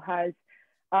Virtue has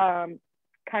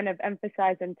kind of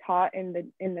emphasized and taught in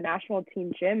the national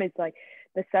team gym. Is like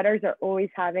the setters are always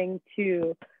having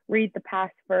to read the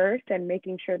pass first and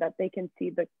making sure that they can see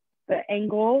the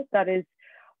angle that is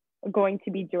going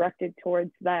to be directed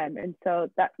towards them. And so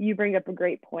that you bring up a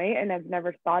great point, and I've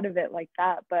never thought of it like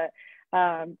that, but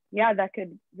yeah, that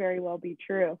could very well be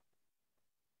true.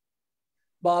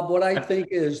 Bob, what I think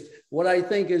is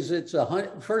it's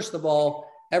first of all,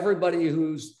 everybody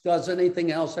who does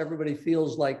anything else, everybody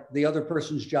feels like the other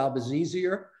person's job is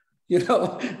easier. You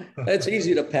know, it's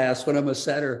easy to pass when I'm a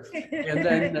setter. And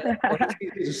then it's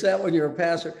easy to set when you're a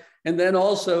passer. And then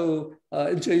also,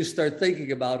 until you start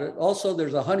thinking about it, also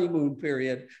there's a honeymoon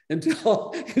period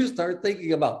until you start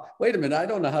thinking about, wait a minute, I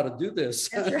don't know how to do this.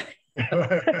 That's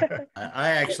right. I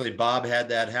actually, Bob, had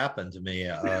that happen to me.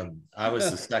 I was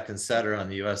the second setter on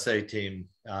the USA team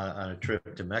on a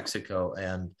trip to Mexico,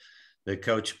 and the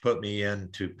coach put me in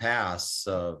to pass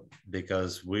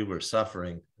because we were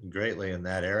suffering greatly in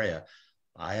that area.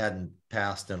 I hadn't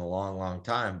passed in a long, long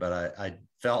time, but I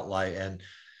felt like,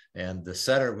 and the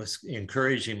setter was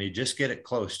encouraging me, just get it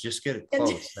close, just get it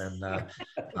close. And,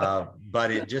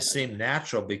 but it just seemed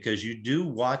natural because you do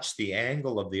watch the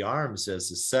angle of the arms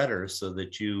as a setter so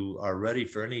that you are ready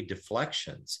for any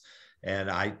deflections.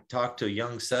 And I talk to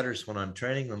young setters when I'm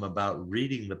training them about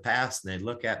reading the pass, and they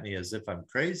look at me as if I'm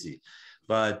crazy.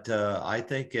 But I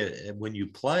think when you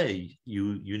play,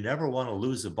 you never want to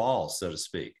lose a ball, so to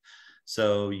speak.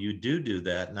 So you do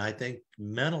that. And I think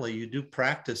mentally you do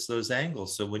practice those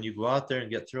angles. So when you go out there and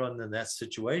get thrown in that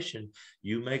situation,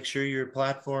 you make sure your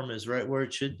platform is right where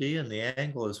it should be and the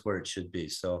angle is where it should be.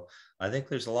 So I think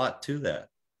there's a lot to that.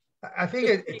 I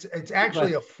think it's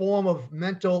actually a form of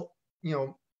mental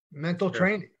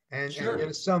training. And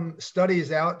there's some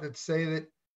studies out that say that,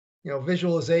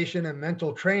 visualization and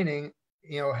mental training,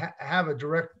 have a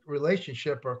direct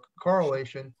relationship or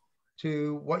correlation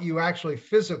to what you actually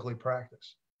physically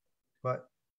practice. But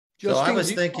so I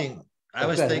was thinking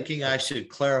I should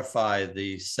clarify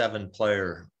the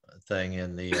 7-player thing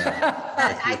in the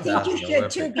I think you should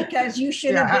too, because you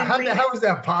should have been. How is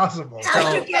that possible?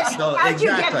 How'd you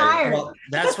get hired? Well,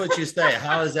 that's what you say.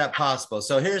 How is that possible?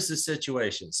 So here's the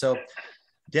situation. So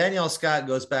Danielle Scott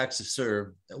goes back to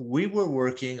serve. We were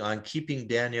working on keeping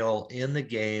Danielle in the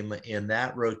game in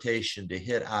that rotation to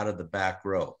hit out of the back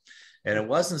row. And it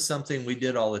wasn't something we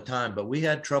did all the time, but we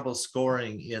had trouble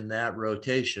scoring in that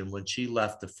rotation when she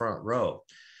left the front row.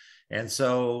 And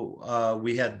so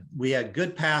we had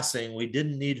good passing. We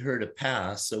didn't need her to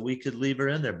pass, so we could leave her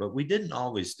in there, but we didn't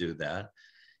always do that.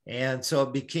 And so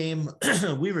it became,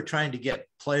 we were trying to get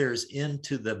players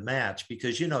into the match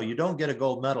because, you don't get a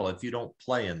gold medal if you don't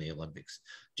play in the Olympics.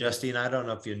 Justine, I don't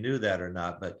know if you knew that or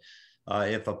not, but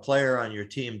if a player on your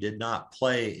team did not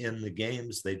play in the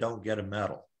games, they don't get a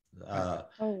medal.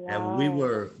 And we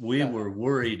were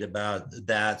worried about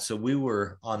that. So we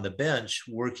were on the bench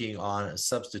working on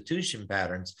substitution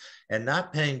patterns and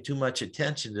not paying too much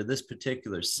attention to this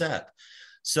particular set.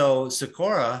 So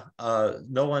Sakura,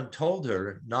 no one told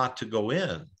her not to go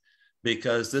in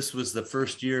because this was the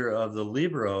first year of the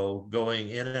libero going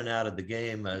in and out of the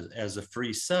game as a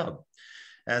free sub.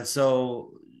 And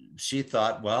so she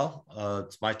thought, well,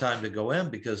 it's my time to go in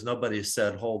because nobody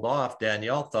said, hold off.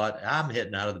 Danielle thought, I'm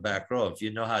hitting out of the back row. If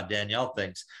you know how Danielle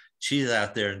thinks, she's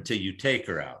out there until you take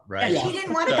her out, right? Yeah, she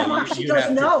didn't want to come off. She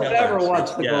goes, no. Never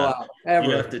wants to go out. Ever.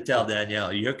 You have to tell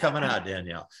Danielle, you're coming out,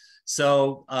 Danielle.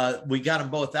 So we got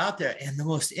them both out there. And the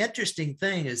most interesting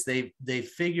thing is they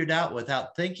figured out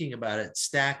without thinking about it,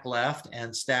 stack left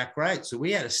and stack right. So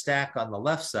we had a stack on the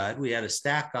left side. We had a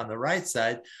stack on the right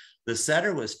side. The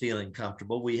setter was feeling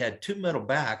comfortable. We had 2 middle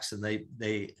backs and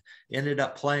they ended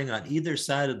up playing on either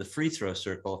side of the free throw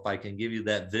circle. If I can give you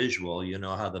that visual, you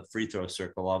know how the free throw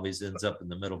circle always ends up in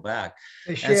the middle back.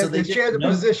 They shared the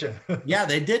position. Yeah,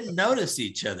 they didn't notice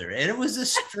each other. And it was the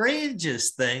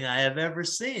strangest thing I have ever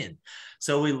seen.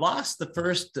 So we lost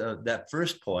that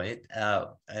first point,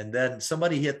 and then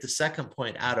somebody hit the second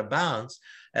point out of bounds.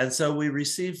 And so we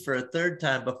received for a third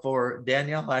time before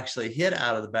Danielle actually hit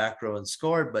out of the back row and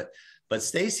scored, but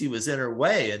Stacy was in her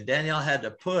way and Danielle had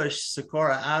to push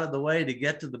Sakura out of the way to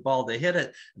get to the ball to hit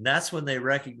it. And that's when they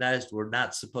recognized we're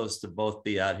not supposed to both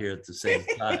be out here at the same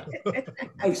time.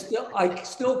 I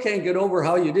still can't get over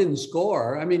how you didn't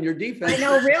score. I mean, your defense. I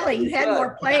know, really, you had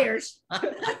more players.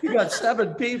 You got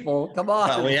 7 people. Come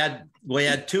on. We had We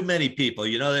had too many people.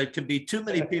 You know, there could be too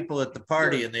many people at the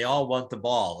party and they all want the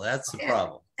ball. That's the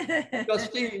problem.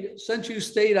 Justine, since you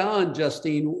stayed on,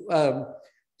 Justine,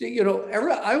 you know,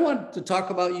 I want to talk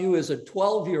about you as a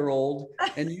 12-year-old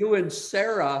and you and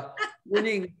Sarah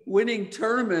winning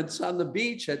tournaments on the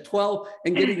beach at 12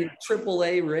 and getting a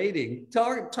AAA rating.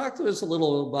 Talk to us a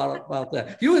little about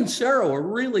that. You and Sarah were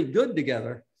really good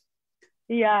together.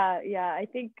 Yeah. I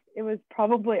think it was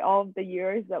probably all of the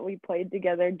years that we played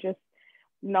together, just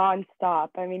nonstop.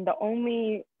 I mean, the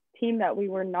only team that we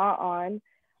were not on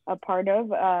a part of,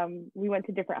 we went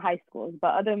to different high schools,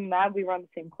 but other than that, we were on the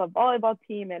same club volleyball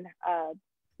team, and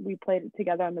we played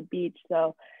together on the beach.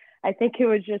 So I think it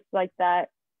was just like that,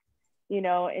 you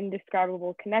know,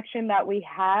 indescribable connection that we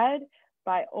had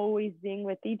by always being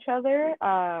with each other.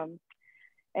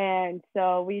 And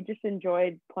so we just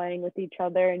enjoyed playing with each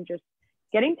other and just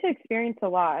getting to experience a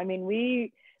lot. I mean,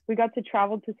 we got to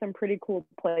travel to some pretty cool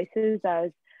places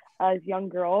as young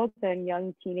girls and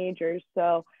young teenagers.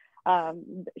 So I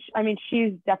mean,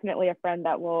 she's definitely a friend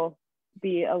that will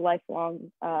be a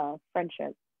lifelong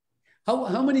friendship.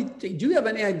 How many, do you have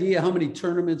any idea how many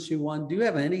tournaments you won? Do you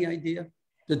have any idea,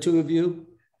 the two of you?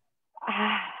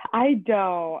 I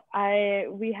don't.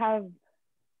 We have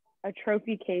a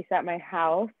trophy case at my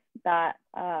house that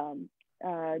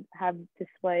have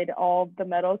displayed all the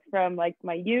medals from like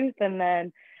my youth and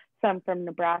then some from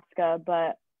Nebraska.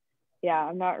 But yeah,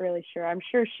 I'm not really sure. I'm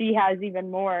sure she has even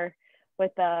more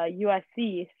with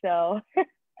USC, so.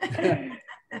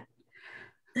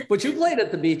 But you played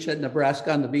at the beach at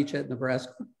Nebraska, on the beach at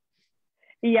Nebraska.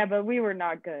 Yeah, but we were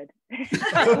not good. It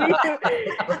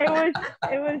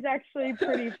was actually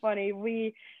pretty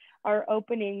funny. Our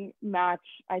opening match,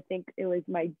 I think it was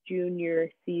my junior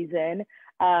season.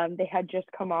 They had just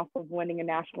come off of winning a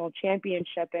national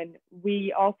championship, and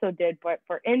we also did, but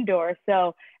for indoor.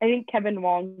 So I think Kevin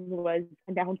Wong was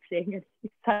announcing, and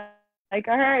he's like,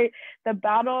 all right, the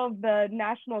battle of the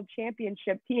national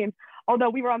championship teams. Although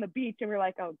we were on the beach and we were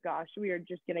like, oh gosh, we are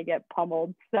just going to get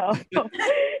pummeled. So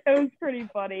it was pretty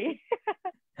funny.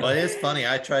 Well, it is funny.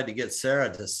 I tried to get Sarah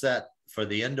to set for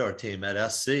the indoor team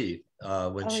at SC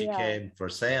when she came for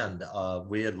sand.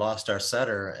 We had lost our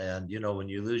setter. And, you know, when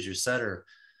you lose your setter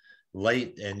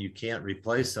late and you can't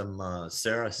replace them,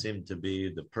 Sarah seemed to be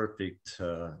the perfect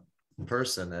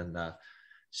person. And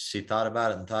she thought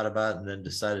about it and then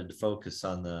decided to focus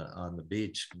on the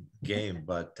beach game.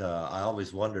 But I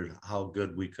always wondered how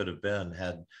good we could have been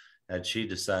had she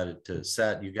decided to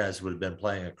set. You guys would have been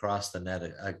playing across the net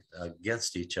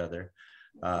against each other.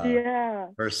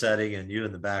 Her setting and you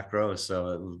in the back row. So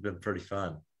it would have been pretty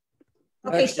fun.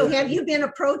 Okay, so have you been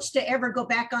approached to ever go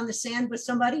back on the sand with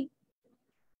somebody?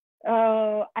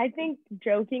 Oh, I think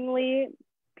jokingly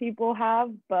people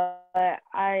have, but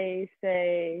I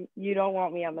say you don't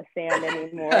want me on the sand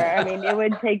anymore. I mean, it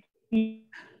would take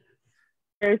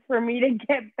years for me to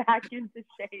get back into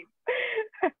shape.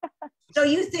 So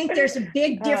you think there's a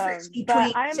big difference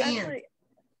between sand?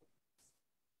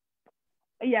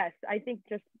 Yes, I think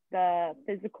just the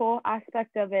physical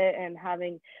aspect of it and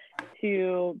having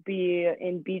to be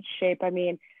in beach shape. I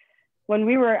mean, when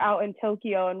we were out in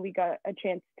Tokyo and we got a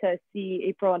chance to see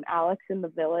April and Alex in the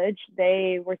village,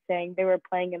 they were saying they were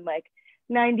playing in like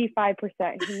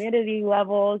 95% humidity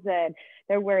levels, and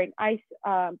they're wearing ice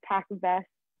pack vests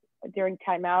during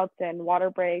timeouts and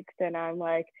water breaks. And I'm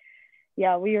like,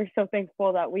 yeah, we are so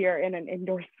thankful that we are in an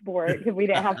indoor sport because we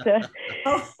didn't have to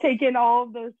take in all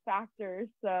of those factors.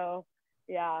 So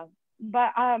yeah,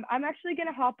 but I'm actually going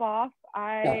to hop off.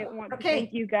 I want to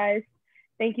thank you guys.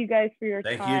 Thank you guys for your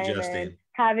time and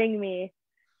having me.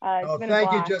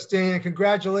 Thank you, Justine.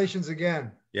 Congratulations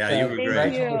again. Yeah, you were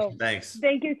great. You. Thanks.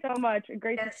 Thank you so much.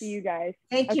 Great to see you guys.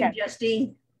 Thank you,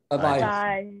 Justine. Bye-bye.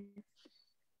 Bye.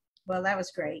 Well, that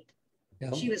was great.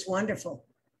 Yeah. She was wonderful.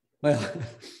 Well,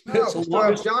 we still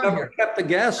have John here. Kept the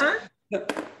guest. Huh?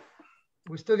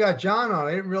 We still got John on.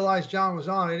 I didn't realize John was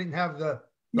on. I didn't have the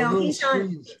no, he's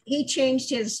screens. on. He changed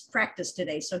his practice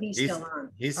today, so he's still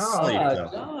on. He's asleep.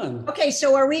 Okay,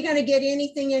 so are we going to get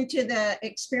anything into the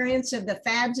experience of the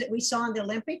fads that we saw in the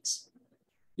Olympics?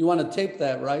 You want to tape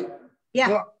that, right? Yeah.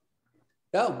 Well,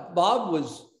 yeah, Bob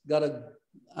got an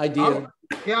idea.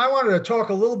 I wanted to talk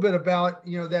a little bit about,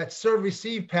 that serve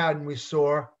receive pattern we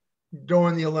saw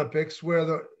during the Olympics, where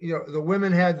the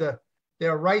women had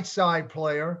their right side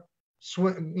player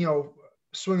swinging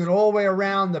all the way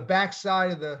around the back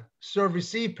side of the serve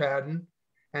receive pattern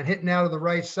and hitting out of the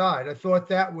right side. I thought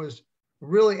that was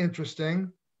really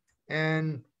interesting.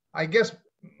 And I guess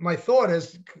my thought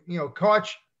is,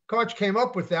 Koch came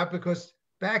up with that because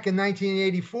back in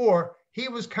 1984, he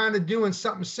was kind of doing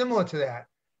something similar to that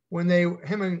when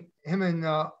him and him and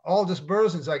Aldous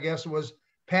Berzins, I guess, was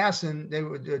passing. They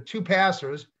were two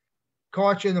passers.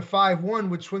 Caught you in the 5-1,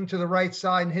 would swing to the right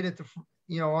side and hit it,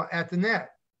 at the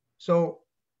net. So,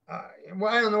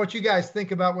 well, I don't know what you guys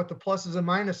think about what the pluses and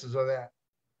minuses of that.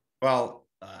 Well,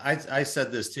 I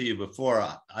said this to you before.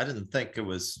 I didn't think it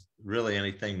was really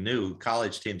anything new.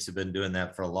 College teams have been doing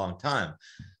that for a long time.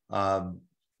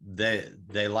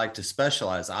 They like to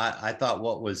specialize. I thought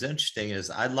what was interesting is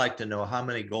I'd like to know how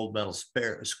many gold medal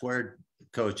squared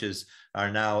coaches are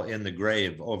now in the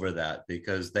grave over that,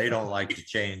 because they don't like to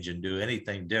change and do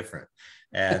anything different.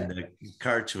 And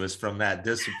Karch was from that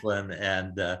discipline,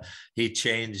 and he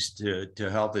changed to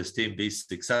help his team be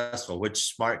successful,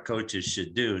 which smart coaches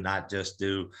should do, not just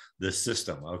do the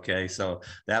system. Okay, so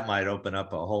that might open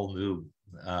up a whole new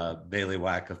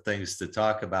bailiwick of things to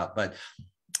talk about.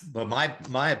 But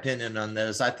my opinion on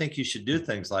this, I think you should do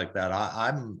things like that.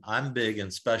 I'm big in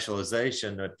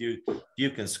specialization. If you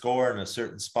can score in a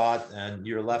certain spot and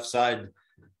your left side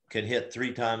can hit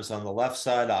 3 times on the left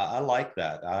side, I like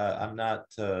that. I'm not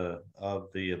of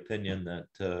the opinion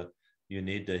that you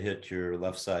need to hit your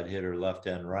left side hitter left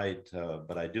and right,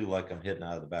 but I do like them hitting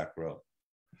out of the back row.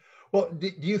 Well,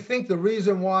 do you think the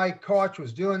reason why Karch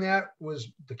was doing that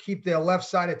was to keep their left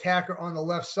side attacker on the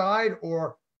left side,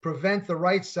 or prevent the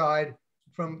right side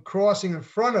from crossing in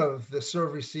front of the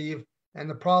serve receive and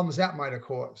the problems that might have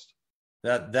caused?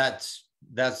 That's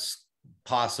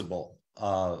possible.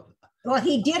 Well,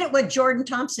 he did it with Jordan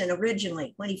Thompson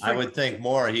originally when he first. I would think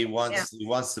more. He wants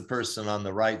the person on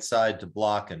the right side to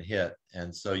block and hit,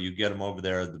 and so you get them over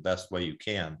there the best way you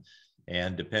can.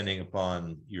 And depending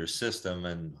upon your system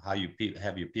and how you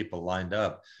have your people lined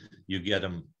up, you get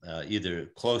them either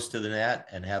close to the net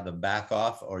and have them back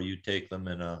off, or you take them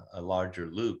in a larger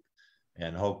loop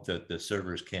and hope that the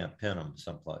servers can't pin them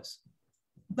someplace.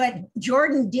 But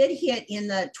Jordan did hit in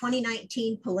the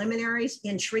 2019 preliminaries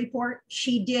in Shreveport.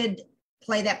 She did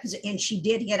play that position, and she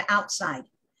did hit outside.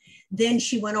 Then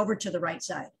she went over to the right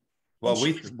side. Well,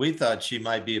 we thought she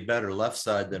might be a better left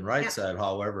side than right side.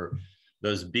 However,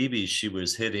 those BBs she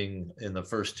was hitting in the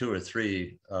first 2 or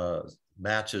 3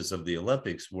 matches of the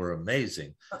Olympics were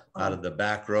amazing, out of the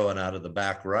back row and out of the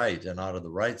back right and out of the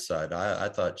right side. I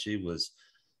thought she was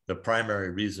the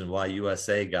primary reason why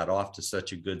USA got off to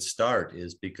such a good start,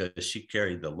 is because she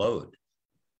carried the load.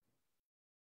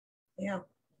 Yeah.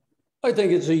 I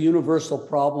think it's a universal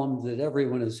problem that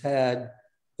everyone has had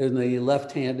in the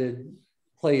left-handed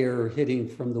player hitting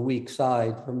from the weak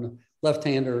side, from the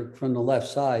left-hander from the left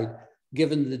side.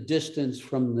 Given the distance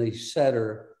from the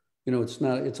setter,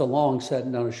 it's a long set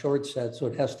and not a short set, so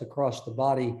it has to cross the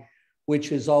body, which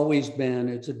has always been,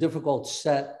 it's a difficult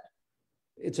set.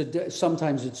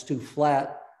 Sometimes it's too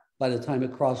flat by the time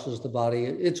it crosses the body.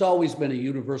 It's always been a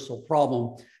universal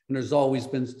problem, and there's always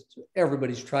been,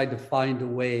 everybody's tried to find a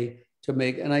way to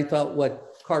make, and I thought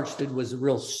what Karch did was a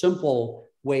real simple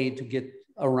way to get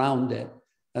around it,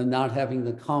 and not having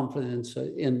the confidence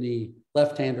in the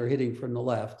left-hander hitting from the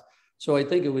left. So I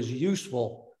think it was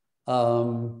useful.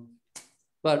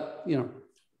 But,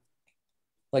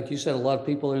 like you said, a lot of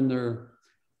people are in their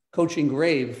coaching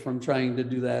grave from trying to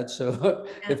do that. So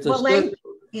if the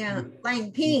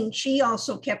Lang Ping, she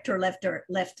also kept her left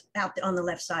out on the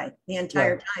left side the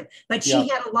entire time. But she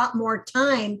had a lot more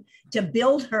time to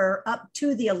build her up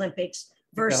to the Olympics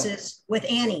versus with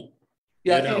Annie.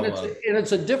 Yeah, and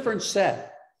it's a different set.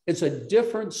 It's a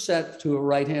different set to a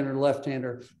right-hander,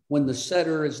 left-hander when the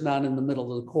setter is not in the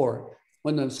middle of the court.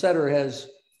 When the setter has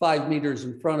 5 meters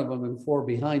in front of them and 4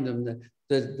 behind them,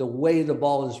 the way the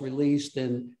ball is released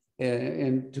and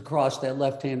to cross that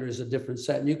left-hander is a different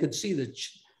set. And you could see that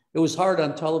it was hard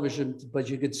on television, but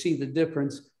you could see the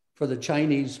difference for the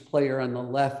Chinese player on the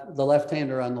left, the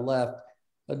left-hander on the left.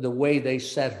 The way they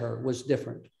set her was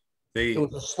different. It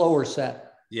was a slower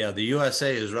set. Yeah, the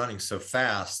USA is running so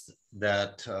fast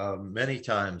that many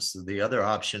times the other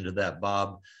option to that,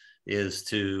 Bob,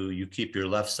 is you keep your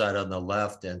left side on the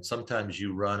left, and sometimes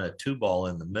you run a 2-ball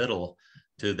in the middle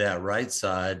to that right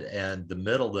side, and the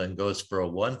middle then goes for a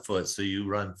 1 foot, so you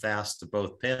run fast to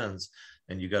both pins,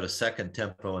 and you got a second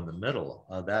tempo in the middle.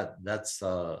 That's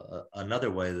another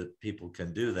way that people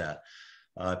can do that.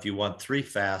 If you want 3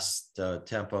 fast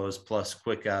tempos plus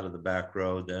quick out of the back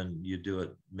row, then you do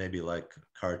it maybe like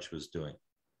Karch was doing.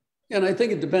 And I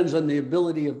think it depends on the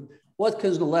ability of what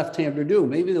can the left-hander do.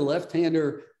 Maybe the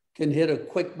left-hander can hit a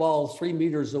quick ball 3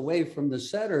 meters away from the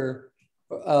setter,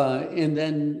 and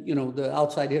then the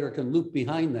outside hitter can loop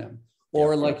behind them.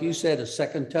 Or like you said, a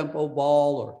second tempo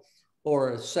ball,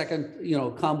 or a second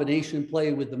combination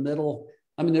play with the middle.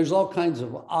 I mean, there's all kinds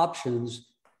of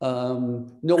options. No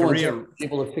one's ever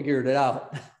able to figure it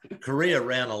out. Korea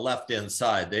ran a left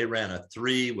inside. They ran a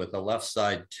 3 with a left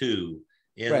side 2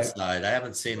 inside. Right. I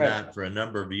haven't seen that for a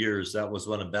number of years. That was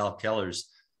one of Val Keller's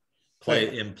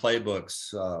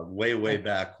playbooks way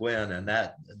back when, and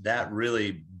that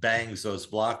really bangs those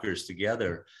blockers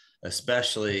together,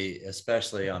 especially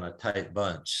on a tight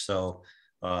bunch. So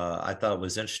I thought it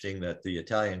was interesting that the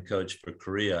Italian coach for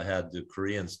Korea had the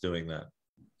Koreans doing that.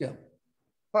 Yeah.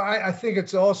 Well, I think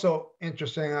it's also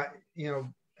interesting.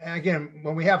 Again,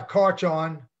 when we have Karch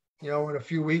on, in a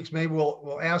few weeks, maybe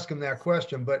we'll ask him that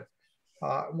question. But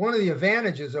one of the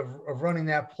advantages of running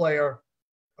that player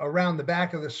around the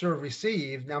back of the serve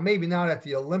receive, now maybe not at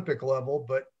the Olympic level,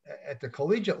 but at the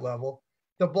collegiate level,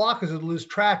 the blockers would lose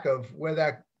track of where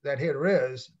that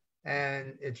hitter is.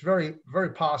 And it's very, very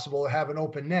possible to have an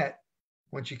open net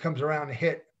when she comes around to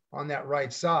hit on that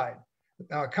right side.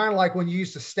 Kind of like when you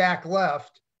used to stack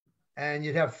left and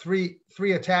you'd have three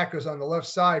attackers on the left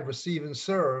side, receive and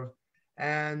serve,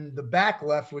 and the back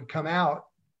left would come out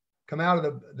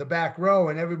of the back row,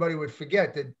 and everybody would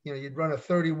forget that, you'd run a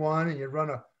 31 and you'd run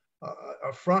a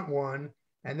front one.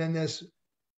 And then this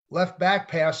left back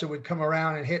passer would come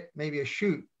around and hit maybe a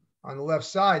shoot on the left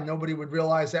side. Nobody would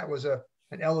realize that was an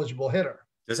eligible hitter.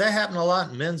 Does that happen a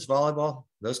lot in men's volleyball?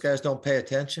 Those guys don't pay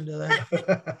attention to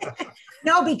that?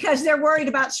 No, because they're worried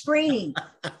about screening.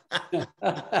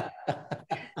 Yeah.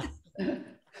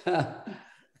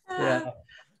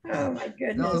 Oh my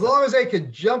goodness. Now, as long as they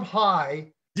can jump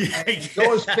high and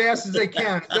go as fast as they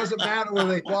can, it doesn't matter whether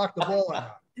they block the ball or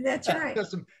not. That's right.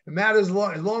 It matters as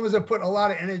long as they put a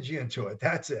lot of energy into it.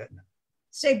 That's it.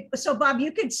 So Bob,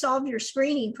 you could solve your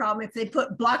screening problem if they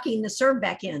put blocking the serve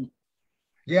back in.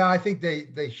 Yeah, I think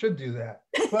they should do that.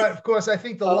 But of course, I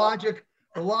think the logic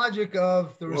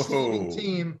of the receiving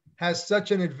team has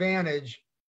such an advantage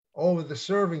over the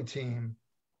serving team.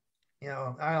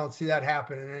 I don't see that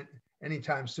happening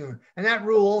anytime soon. And that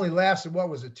rule only lasted, what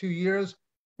was it, 2 years?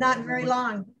 Not very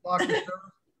long. Well,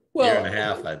 year and a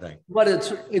half, I think. But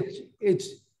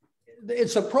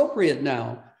it's appropriate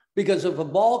now, because if a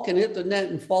ball can hit the net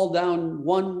and fall down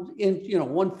 1 inch,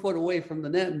 1 foot away from the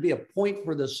net and be a point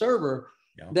for the server,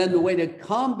 then the way to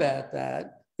combat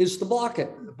that is to block it.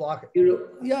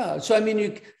 Yeah. So,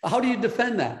 how do you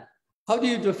defend that? How do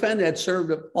you defend that serve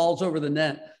that falls over the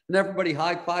net and everybody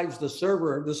high fives the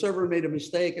server? The server made a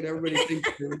mistake and everybody thinks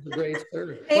it was a great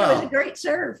serve. It was a great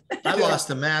serve. I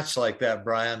lost a match like that,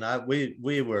 Brian.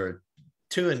 We were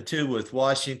 2-2 with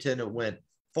Washington. It went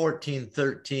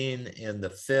 14-13 in the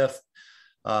 5th.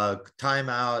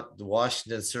 Timeout. The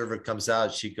Washington server comes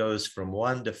out. She goes from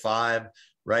 1 to 5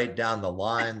 right down the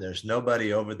line. There's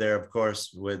nobody over there, of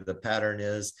course, where the pattern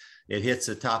is. It hits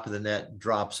the top of the net,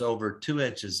 drops over 2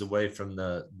 inches away from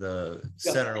the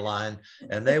center line,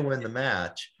 and they win the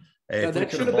match.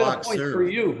 That should have been a point for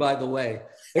you, by the way.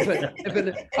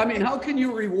 How can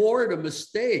you reward a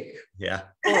mistake? Yeah.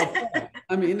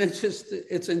 It's just,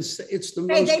 it's the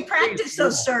most. Hey, they practice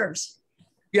those serves.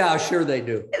 Yeah, sure they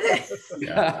do.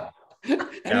 Yeah.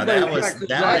 That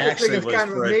actually was kind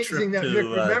of for a trip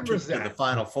to the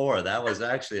Final Four. That was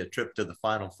actually a trip to the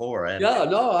Final Four. And,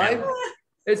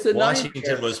 it's a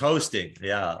Washington was hosting.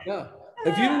 Yeah. Yeah.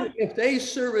 If they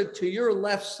serve it to your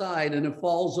left side and it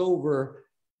falls over,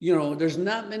 there's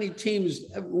not many teams.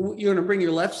 You're going to bring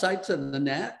your left side to the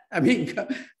net.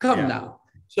 Come now.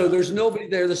 So there's nobody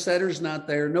there. The setter's not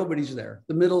there. Nobody's there.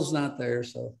 The middle's not there.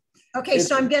 So. Okay,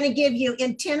 so I'm going to give you,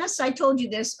 in tennis, I told you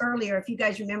this earlier, if you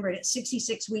guys remember it,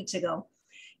 66 weeks ago.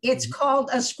 It's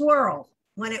called a squirrel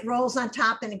when it rolls on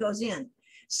top and it goes in.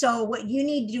 So what you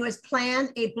need to do is plan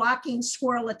a blocking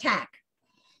squirrel attack.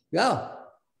 Yeah,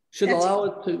 should allow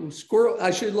it to squirrel.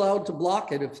 I should allow it to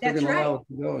block it if they're going to allow it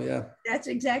to go. Yeah, that's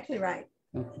exactly right.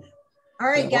 All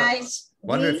right, guys.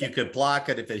 Wonder if you could block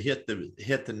it if it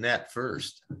hit the net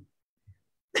first.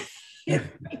 Yeah,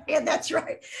 that's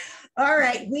right. All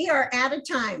right, we are out of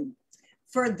time.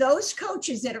 For those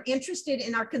coaches that are interested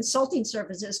in our consulting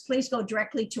services, please go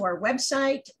directly to our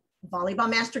website,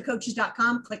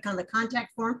 volleyballmastercoaches.com, click on the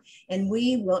contact form, and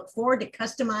we look forward to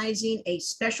customizing a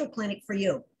special clinic for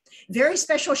you. Very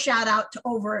special shout out to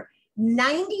over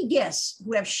 90 guests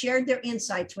who have shared their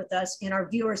insights with us and our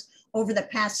viewers over the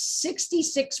past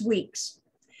 66 weeks.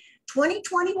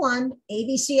 2021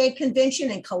 AVCA convention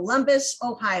in Columbus,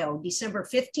 Ohio, December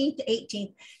 15th to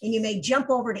 18th, and you may jump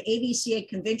over to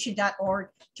avcaconvention.org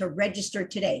to register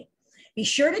today. Be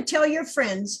sure to tell your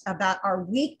friends about our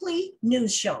weekly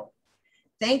news show.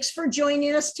 Thanks for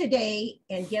joining us today,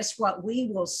 and guess what? We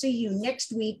will see you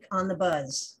next week on The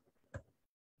Buzz.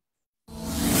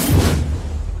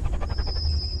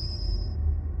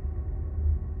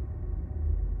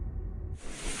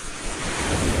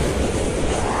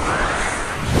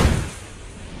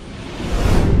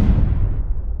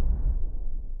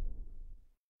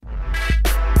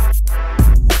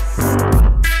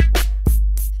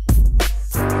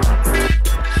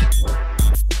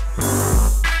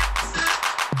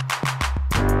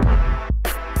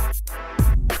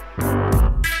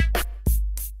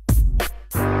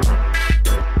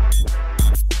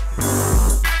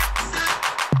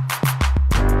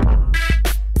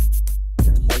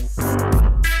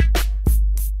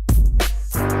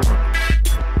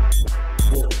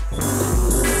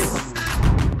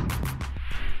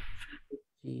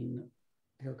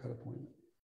 haircut appointment.